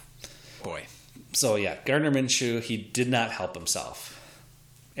 Yeah. Boy. So, yeah, Gardner Minshew, he did not help himself.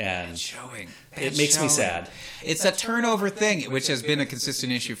 And Showing. it makes me sad. It's a turnover thing, which has been a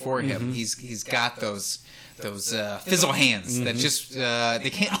consistent issue for him. He's got those fizzle hands that just they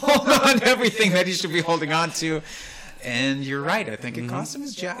can't hold on to everything that he should be holding on to. And you're right. I think it cost him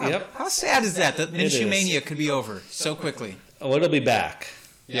his job. Yep. How sad is that? That Minshew is. mania could be over so quickly. Oh, it'll be back.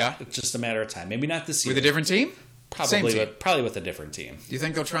 Yeah. It's just a matter of time. Maybe not this year. With a different team? Same Probably, team. probably with a different team. Do you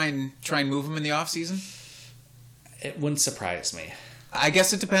think they'll try and move him in the offseason? It wouldn't surprise me. I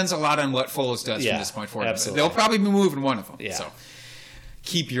guess it depends a lot on what Foles does Yeah, from this point forward. absolutely. They'll probably be moving one of them. Yeah. So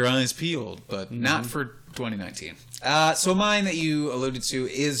keep your eyes peeled, but not for 2019. So mine that you alluded to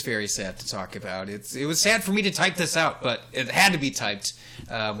is very sad to talk about. It was sad for me to type this out, but it had to be typed.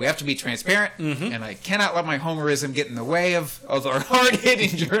 We have to be transparent, and I cannot let my homerism get in the way of our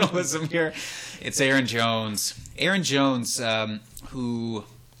hard-hitting journalism here. It's Aaron Jones. Aaron Jones, who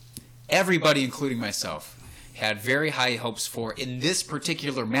everybody, including myself, had very high hopes for in this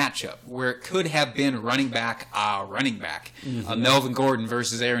particular matchup, where it could have been running back, a Melvin Gordon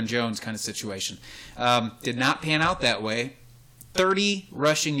versus Aaron Jones kind of situation. Did not pan out that way. 30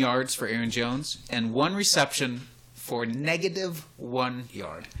 rushing yards for Aaron Jones and 1 reception for -1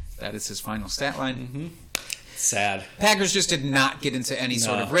 yard. That is his final stat line. Sad. Packers just did not get into any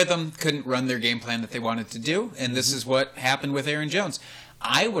sort of rhythm, couldn't run their game plan that they wanted to do, and this is what happened with Aaron Jones.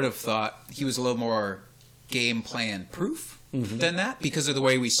 I would have thought he was a little more game plan proof than that because of the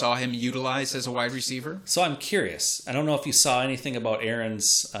way we saw him utilized as a wide receiver. So I'm curious. I don't know if you saw anything about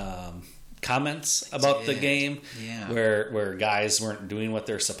Aaron's comments about the game, Yeah. where guys weren't doing what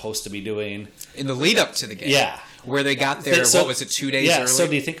they're supposed to be doing. In the lead up to the game. Yeah. Where they got there, So- what was it, 2 days Yeah. early? So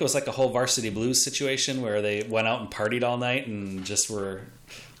do you think it was like a whole Varsity Blues situation where they went out and partied all night and just were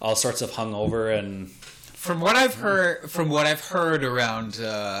all sorts of hungover and? From what I've heard around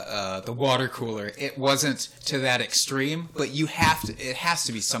the water cooler, it wasn't to that extreme, but it has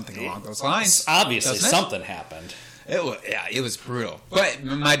to be something along those lines. Obviously, doesn't it? something happened. It was brutal. But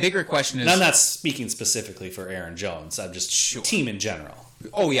my bigger question is... And I'm not speaking specifically for Aaron Jones. I'm just team in general.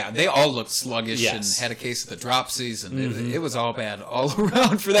 Oh, yeah, they all looked sluggish Yes. and had a case of the dropsies, and it was all bad all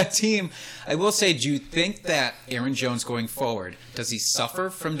around for that team. I will say, do you think that Aaron Jones going forward, does he suffer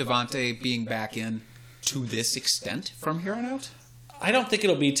from Devontae being back in to this extent from here on out? I don't think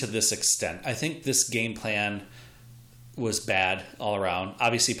it'll be to this extent. I think this game plan was bad all around.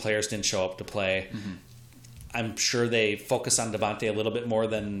 Obviously, players didn't show up to play. I'm sure they focused on Devontae a little bit more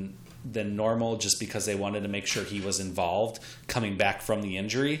than normal just because they wanted to make sure he was involved coming back from the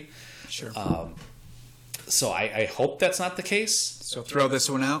injury. Sure. So I hope that's not the case. So throw this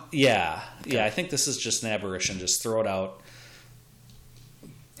one out? Yeah. Yeah, I think this is just an aberration. Just throw it out.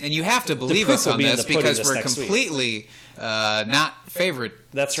 And you have to believe proof us will on be in this the pudding because this we're next week. completely not favorite.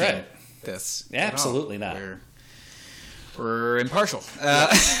 That's to right. This. Yeah, at all. absolutely not. We're impartial. All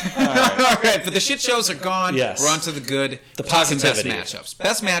right, but the shit shows are gone. Yes. We're on to the good. The Talking positivity. Best matchups.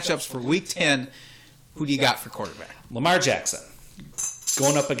 Best matchups for Week 10. Who do you got for quarterback? Lamar Jackson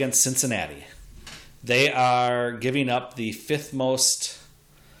going up against Cincinnati. They are giving up the 5th most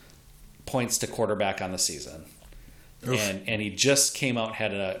points to quarterback on the season. And he just came out and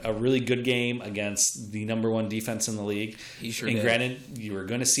had a really good game against the number 1 defense in the league. He sure and did. granted, you were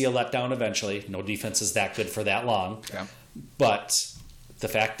going to see a letdown eventually. No defense is that good for that long. Yeah. But the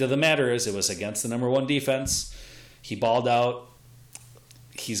fact of the matter is it was against the number 1 defense. He balled out.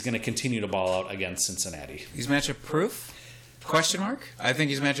 He's going to continue to ball out against Cincinnati. He's matchup proof? Question mark? I think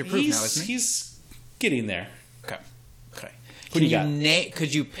he's matchup proof now, isn't he? He's getting there. Okay. Who do you got?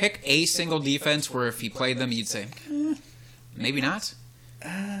 Could you pick a single defense where if he played them, you'd say, maybe not?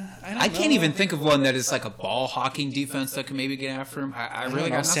 I can't even think of one that is like a ball hawking defense that can maybe get after him. I really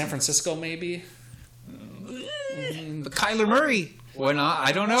got San nothing. Francisco, maybe. But Kyler Murray, why not?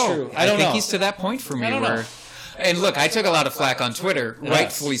 I don't know. True. I I don't think know. he's to that point for me I don't where. know. And look, I took a lot of flack on Twitter, Yes.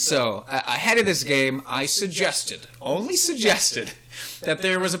 rightfully so. Ahead of this game, I only suggested, that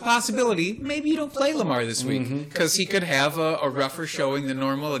there was a possibility maybe you don't play Lamar this week because he could have a rougher showing than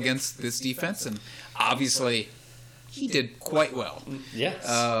normal against this defense. And obviously, he did quite well. Yes.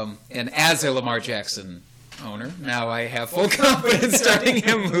 And as a Lamar Jackson owner, now I have full confidence starting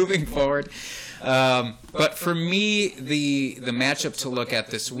him moving forward. But for me, the matchup to look at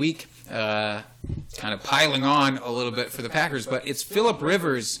this week, kind of piling on a little bit for the Packers, but it's Phillip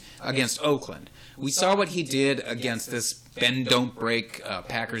Rivers against Oakland. We saw what he did against this bend don't break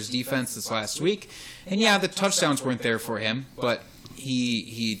Packers defense this last week, and yeah, the touchdowns weren't there for him, but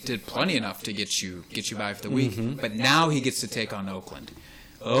he did plenty enough to get you by for the week. But now he gets to take on Oakland.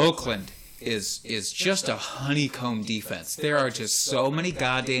 Oakland is just a honeycomb defense. There are just so many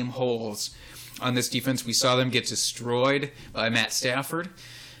goddamn holes on this defense. We saw them get destroyed by Matt Stafford,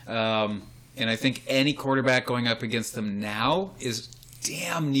 and I think any quarterback going up against them now is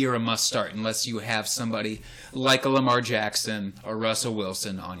damn near a must start unless you have somebody like a Lamar Jackson or Russell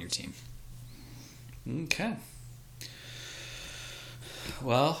Wilson on your team. Okay.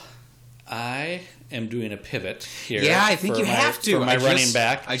 Well, I am doing a pivot here. Yeah, I think you have to. For my running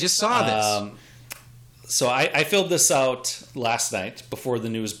back. I just saw this. So I filled this out last night before the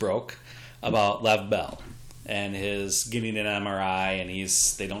news broke about Lev Bell and his getting an MRI, and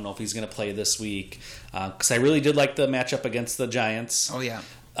they don't know if he's going to play this week. Because I really did like the matchup against the Giants. Oh, yeah.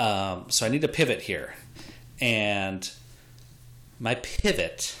 So I need to pivot here. And my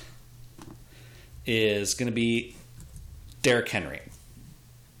pivot is going to be Derrick Henry.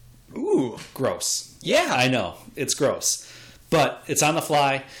 Ooh. Gross. Yeah. I know. It's gross. But it's on the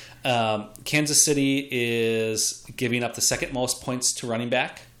fly. Kansas City is giving up the second most points to running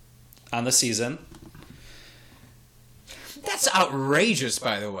back on the season. That's outrageous,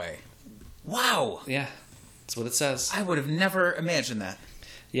 by the way. Wow. Yeah. That's what it says. I would have never imagined that.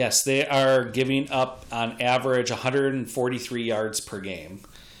 Yes, they are giving up on average 143 yards per game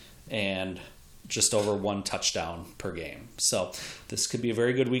and just over one touchdown per game. So this could be a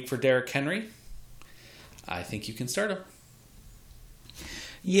very good week for Derrick Henry. I think you can start him.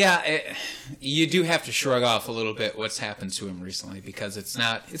 Yeah, you do have to shrug off a little bit what's happened to him recently because it's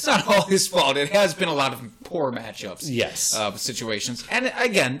not all his fault. It has been a lot of poor matchups, yes, situations, and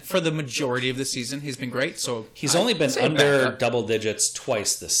again, for the majority of the season, he's been great. So he's only been under double digits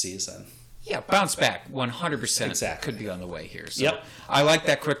twice this season. Yeah, bounce back 100%. Exactly, could be on the way here. So yep, I like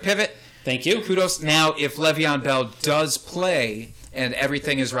that quick pivot. Thank you. Kudos. Now, if Le'Veon Bell does play and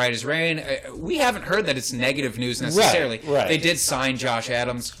everything is right as rain, we haven't heard that it's negative news necessarily. Right. They did sign Josh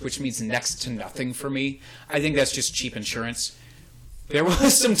Adams, which means next to nothing for me. I think that's just cheap insurance. There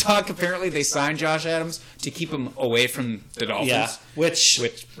was some talk, apparently, they signed Josh Adams to keep him away from the Dolphins. Yeah, which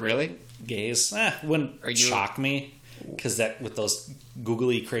really? Gaze, wouldn't shock me, because that with those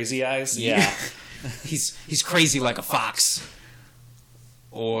googly crazy eyes. Yeah. he's crazy like a fox.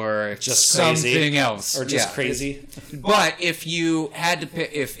 Or just something crazy. Else. Or just crazy. But if you had to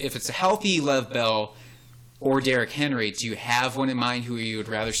pick, if it's a healthy Lev Bell or Derrick Henry, do you have one in mind who you would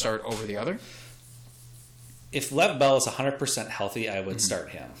rather start over the other? If Lev Bell is 100% healthy, I would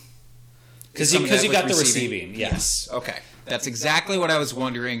start him. Because you got the receiving. Yes. Okay. That's exactly what I was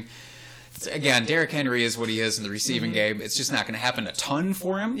wondering. Again, Derrick Henry is what he is in the receiving game. It's just not going to happen a ton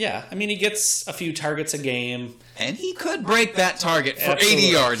for him. Yeah, I mean, he gets a few targets a game. And he could break that target for 80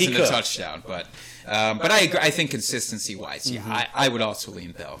 yards and a touchdown. But I think consistency-wise, I would also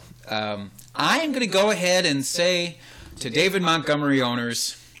lean Bell. I am going to go ahead and say to David Montgomery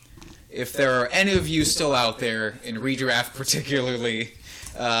owners, if there are any of you still out there, in redraft particularly,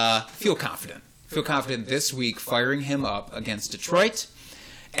 feel confident. Feel confident this week firing him up against Detroit.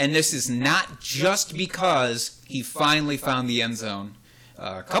 And this is not just because he finally found the end zone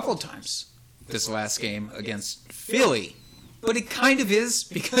a couple of times this last game against Philly, but it kind of is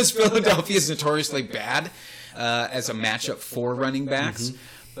because Philadelphia is notoriously bad as a matchup for running backs.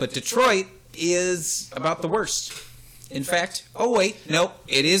 But Detroit is about the worst. In fact,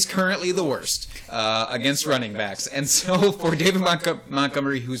 it is currently the worst against running backs. And so for David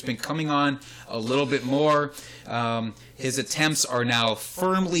Montgomery, who's been coming on a little bit more, his attempts are now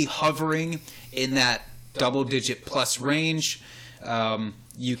firmly hovering in that double-digit plus range.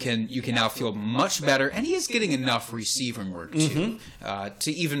 You can now feel much better, and he is getting enough receiving work too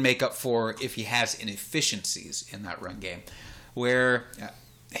to even make up for if he has inefficiencies in that run game. Where,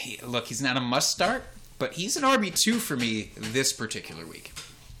 he's not a must start, but he's an RB2 for me this particular week.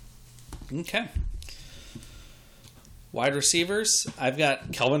 Okay. Wide receivers, I've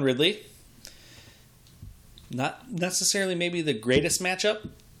got Calvin Ridley. Not necessarily maybe the greatest matchup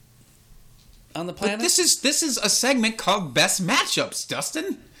on the planet. But this is a segment called Best Matchups,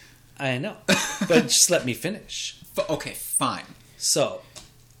 Dustin. I know. But just let me finish. Okay, fine. So,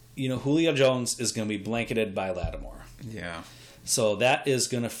 Julio Jones is going to be blanketed by Lattimore. Yeah. So that is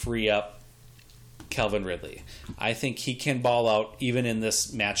going to free up Calvin Ridley. I think he can ball out even in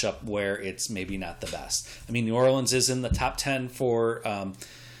this matchup where it's maybe not the best. I mean, New Orleans is in the top 10 for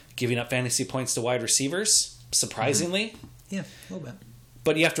giving up fantasy points to wide receivers, surprisingly. Yeah, a little bit.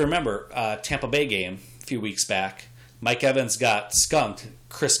 But you have to remember, Tampa Bay game a few weeks back, Mike Evans got skunked.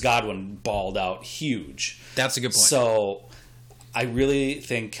 Chris Godwin balled out huge. That's a good point. So I really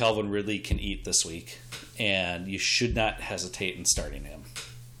think Calvin Ridley can eat this week, and you should not hesitate in starting him.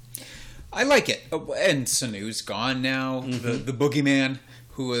 I like it. And Sanu's gone now. The boogeyman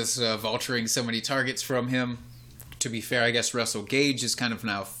who was vulturing so many targets from him. To be fair, I guess Russell Gage has kind of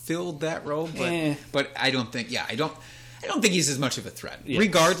now filled that role, but I don't think. Yeah, I don't think he's as much of a threat. Yes.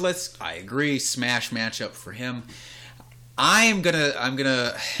 Regardless, I agree. Smash matchup for him. I'm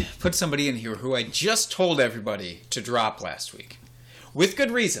gonna put somebody in here who I just told everybody to drop last week, with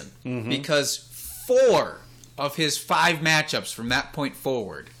good reason, because 4 of his 5 matchups from that point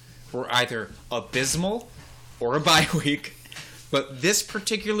forward were either abysmal or a bye week. But this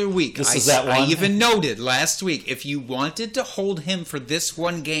particular week, I even noted last week, if you wanted to hold him for this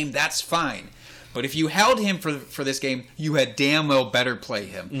one game, that's fine. But if you held him for this game, you had damn well better play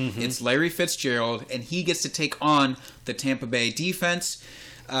him. It's Larry Fitzgerald, and he gets to take on the Tampa Bay defense.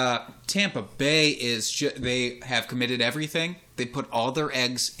 Tampa Bay they have committed everything. They put all their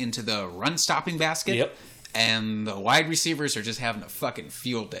eggs into the run-stopping basket. Yep. And the wide receivers are just having a fucking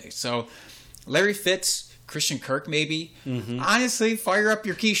field day. So, Larry Fitz, Christian Kirk maybe. Honestly, fire up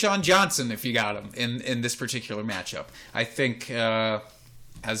your Keyshawn Johnson if you got him in this particular matchup. I think,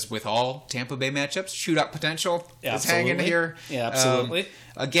 as with all Tampa Bay matchups, shootout potential is hanging here. Yeah, absolutely.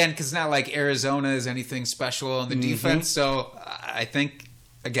 Again, because it's not like Arizona is anything special on the defense. So, I think,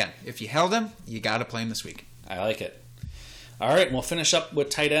 again, if you held him, you got to play him this week. I like it. All right, we'll finish up with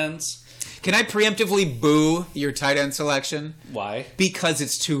tight ends. Can I preemptively boo your tight end selection? Why? Because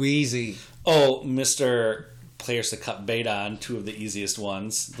it's too easy. Oh, Mr. Players to cut bait on, 2 of the easiest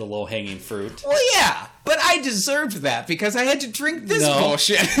ones, the low-hanging fruit. Well, yeah, but I deserved that because I had to drink this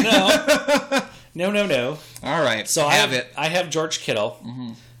bullshit. No. All right, so I have George Kittle.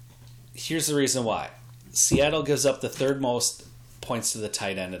 Here's the reason why. Seattle gives up the 3rd most points to the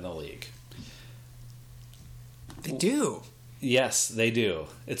tight end in the league. They do. Yes, they do.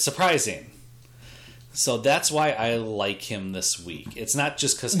 It's surprising. So that's why I like him this week. It's not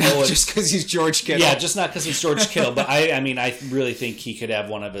just because he's George Kittle. Yeah, just not because he's George Kittle. But I really think he could have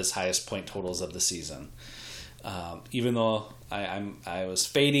one of his highest point totals of the season. Even though I was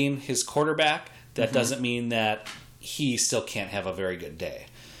fading his quarterback, that doesn't mean that he still can't have a very good day.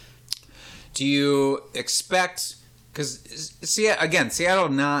 Do you expect? Because Seattle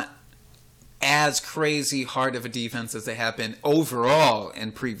not as crazy hard of a defense as they have been overall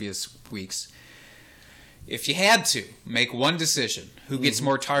in previous weeks. If you had to make one decision, who gets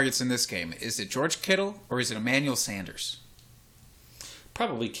more targets in this game? Is it George Kittle or is it Emmanuel Sanders?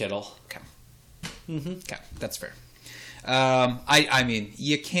 Probably Kittle. Okay. Okay, that's fair. I mean,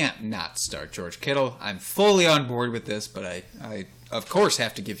 you can't not start George Kittle. I'm fully on board with this, but I of course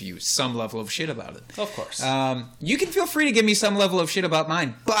have to give you some level of shit about it. Of course. You can feel free to give me some level of shit about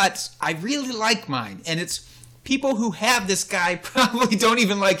mine, but I really like mine, and it's people who have this guy probably don't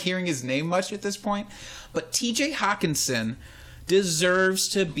even like hearing his name much at this point. But TJ Hawkinson deserves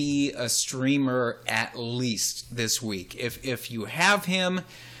to be a streamer at least this week. If you have him,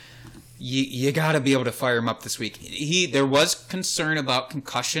 you got to be able to fire him up this week. There was concern about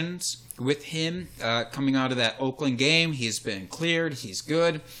concussions with him coming out of that Oakland game. He's been cleared. He's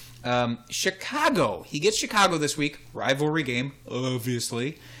good. Chicago. He gets Chicago this week. Rivalry game,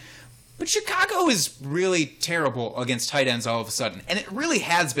 obviously. But Chicago is really terrible against tight ends all of a sudden. And it really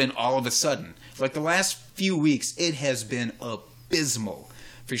has been all of a sudden. Like the last few weeks, it has been abysmal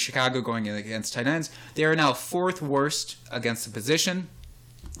for Chicago going against tight ends. They are now 4th worst against the position.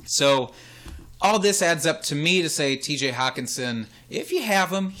 So all this adds up to me to say, TJ Hawkinson, if you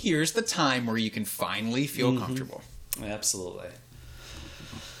have him, here's the time where you can finally feel comfortable. Absolutely.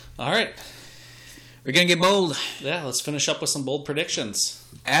 All right. We're going to get bold. Yeah, let's finish up with some bold predictions.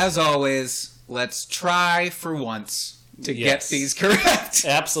 As always, let's try for once to get these correct.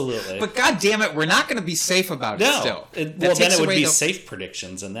 Absolutely. But God damn it, we're not going to be safe about it still. Then it would be safe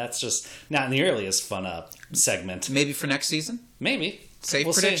predictions, and that's just not nearly as fun a segment. Maybe for next season? Maybe.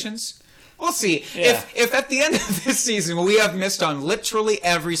 Safe predictions? See. We'll see. Yeah. If at the end of this season we have missed on literally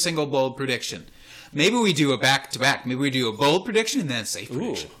every single bold prediction, maybe we do a back-to-back. Maybe we do a bold prediction and then a safe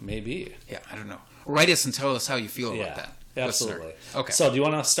prediction. Maybe. Yeah, I don't know. Write us and tell us how you feel about that. Absolutely. Listener. Okay. So do you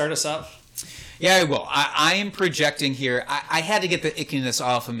want to start us up? Yeah, I will. I am projecting here. I had to get the ickiness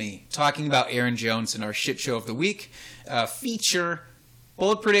off of me talking about Aaron Jones in our shit show of the week feature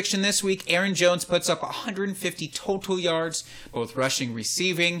Bold prediction this week, Aaron Jones puts up 150 total yards, both rushing,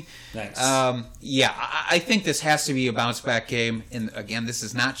 receiving. Nice. I think this has to be a bounce-back game. And again, this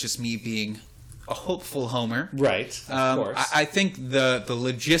is not just me being a hopeful homer. Right, of course. I think the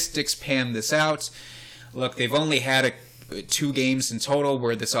logistics pan this out. Look, they've only had 2 games in total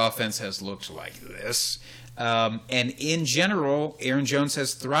where this offense has looked like this. And in general, Aaron Jones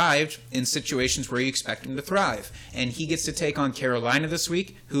has thrived in situations where you expect him to thrive. And he gets to take on Carolina this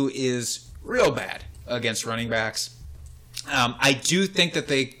week, who is real bad against running backs. I do think that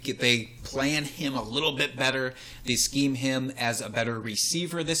they plan him a little bit better. They scheme him as a better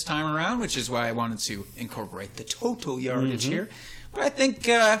receiver this time around, which is why I wanted to incorporate the total yardage here. But I think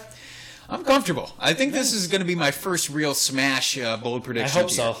I'm comfortable. I think this is going to be my first real smash bold prediction. I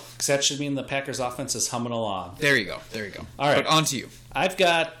hope so, because that should mean the Packers offense is humming along. There you go. All right. But on to you. I've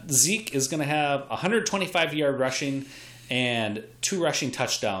got Zeke is going to have 125-yard rushing and 2 rushing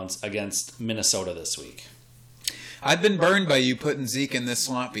touchdowns against Minnesota this week. I've been burned by you putting Zeke in this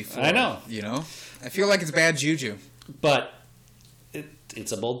slot before. I know. I feel like it's bad juju. But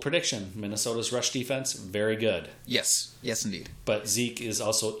it's a bold prediction. Minnesota's rush defense, very good. Yes, indeed. But Zeke is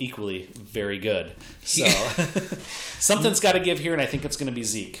also equally very good. So something's got to give here, and I think it's going to be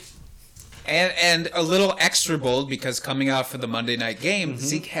Zeke. And a little extra bold because coming off of the Monday night game,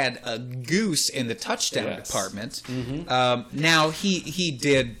 Zeke had a goose in the touchdown department. Now he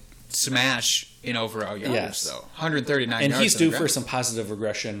did smash in overall yards, though. 139 yards. And he's due for some positive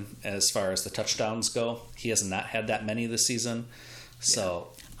regression as far as the touchdowns go. He has not had that many this season. So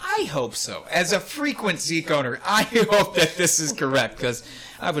I hope so. As a frequent Zeke owner, I hope that this is correct because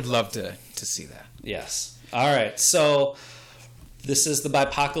I would love to see that. Yes. All right. So this is the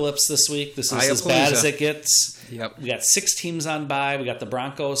Bipocalypse this week. This is as bad as it gets. Yep. We got 6 teams on bye. We got the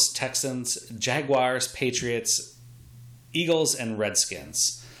Broncos, Texans, Jaguars, Patriots, Eagles, and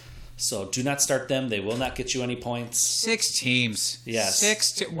Redskins. So do not start them. They will not get you any points. 6 teams.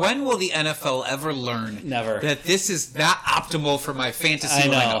 Yes. When will the NFL ever learn Never. that this is not optimal for my fantasy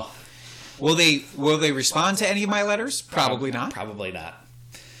I know. lineup? Will they respond to any of my letters? Probably not. Probably not.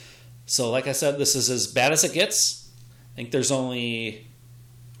 So like I said, this is as bad as it gets. I think there's only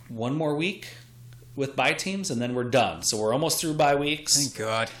 1 more week with bye teams, and then we're done. So we're almost through bye weeks. Thank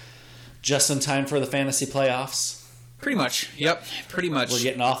God. Just in time for the fantasy playoffs. Pretty much. Yep, pretty much. We're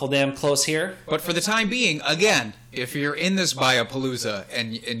getting awful damn close here. But for the time being, again, if you're in this Biopalooza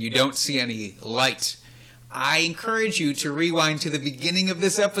and you don't see any light, I encourage you to rewind to the beginning of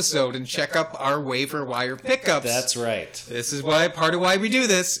this episode and check up our waiver wire pickups. That's right. This is part of why we do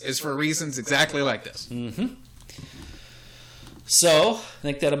this, is for reasons exactly like this. Mm-hmm. So, I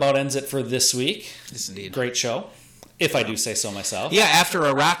think that about ends it for this week. Yes, indeed. Great show, if I do say so myself. Yeah, after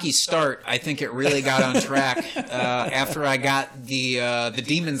a rocky start, I think it really got on track. After I got the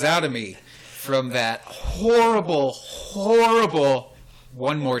demons out of me from that horrible,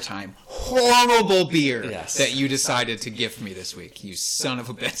 one more time, horrible beer that you decided to gift me this week, you son of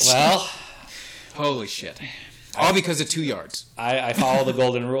a bitch. Well, holy shit. All because of 2 yards. I follow the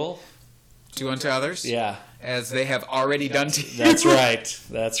golden rule. Do unto others? Yeah. As they have already done to you. That's right.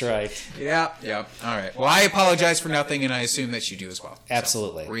 That's right. Yeah. All right. Well, I apologize for nothing, and I assume that you do as well.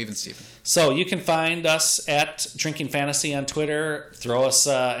 Absolutely. So, we're even, Stephen. So you can find us at Drinking Fantasy on Twitter. Throw us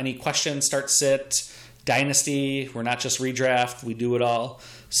any questions, start sit, Dynasty. We're not just redraft. We do it all.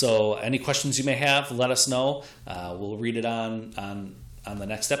 So any questions you may have, let us know. We'll read it on the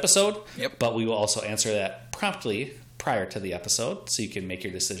next episode. Yep. But we will also answer that promptly prior to the episode, so you can make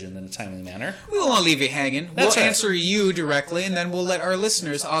your decision in a timely manner. We won't leave you hanging. That's We'll right. answer you directly, and then we'll let our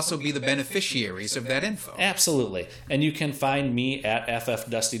listeners also be the beneficiaries of that info. Absolutely. And you can find me at FF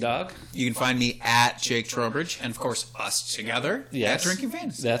Dusty Dog. You can find me at Jake Trowbridge, and of course, us together at Drinking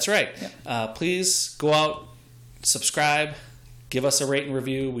Fantasy. That's right. Please go out, subscribe, give us a rate and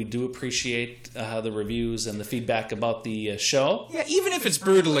review. We do appreciate the reviews and the feedback about the show. Yeah, even if it's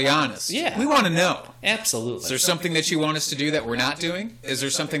brutally honest. Yeah. We want to know. Absolutely. Is there something that you want us to do that we're not doing? Is there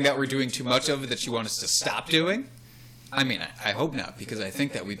something that we're doing too much of that you want us to stop doing? I mean, I hope not, because I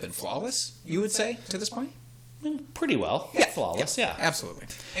think that we've been flawless, you would say, to this point? Pretty well. Yeah. Flawless, yeah. Absolutely.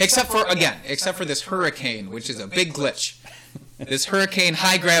 Except for this hurricane, which is a big glitch. This hurricane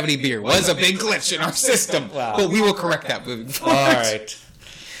high gravity beer was a big glitch in our system. Wow. But we will correct that moving forward. All right.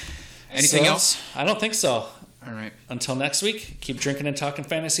 Anything else? I don't think so. All right. Until next week, keep drinking and talking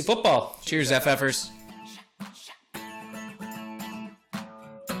fantasy football. Cheers, FFers.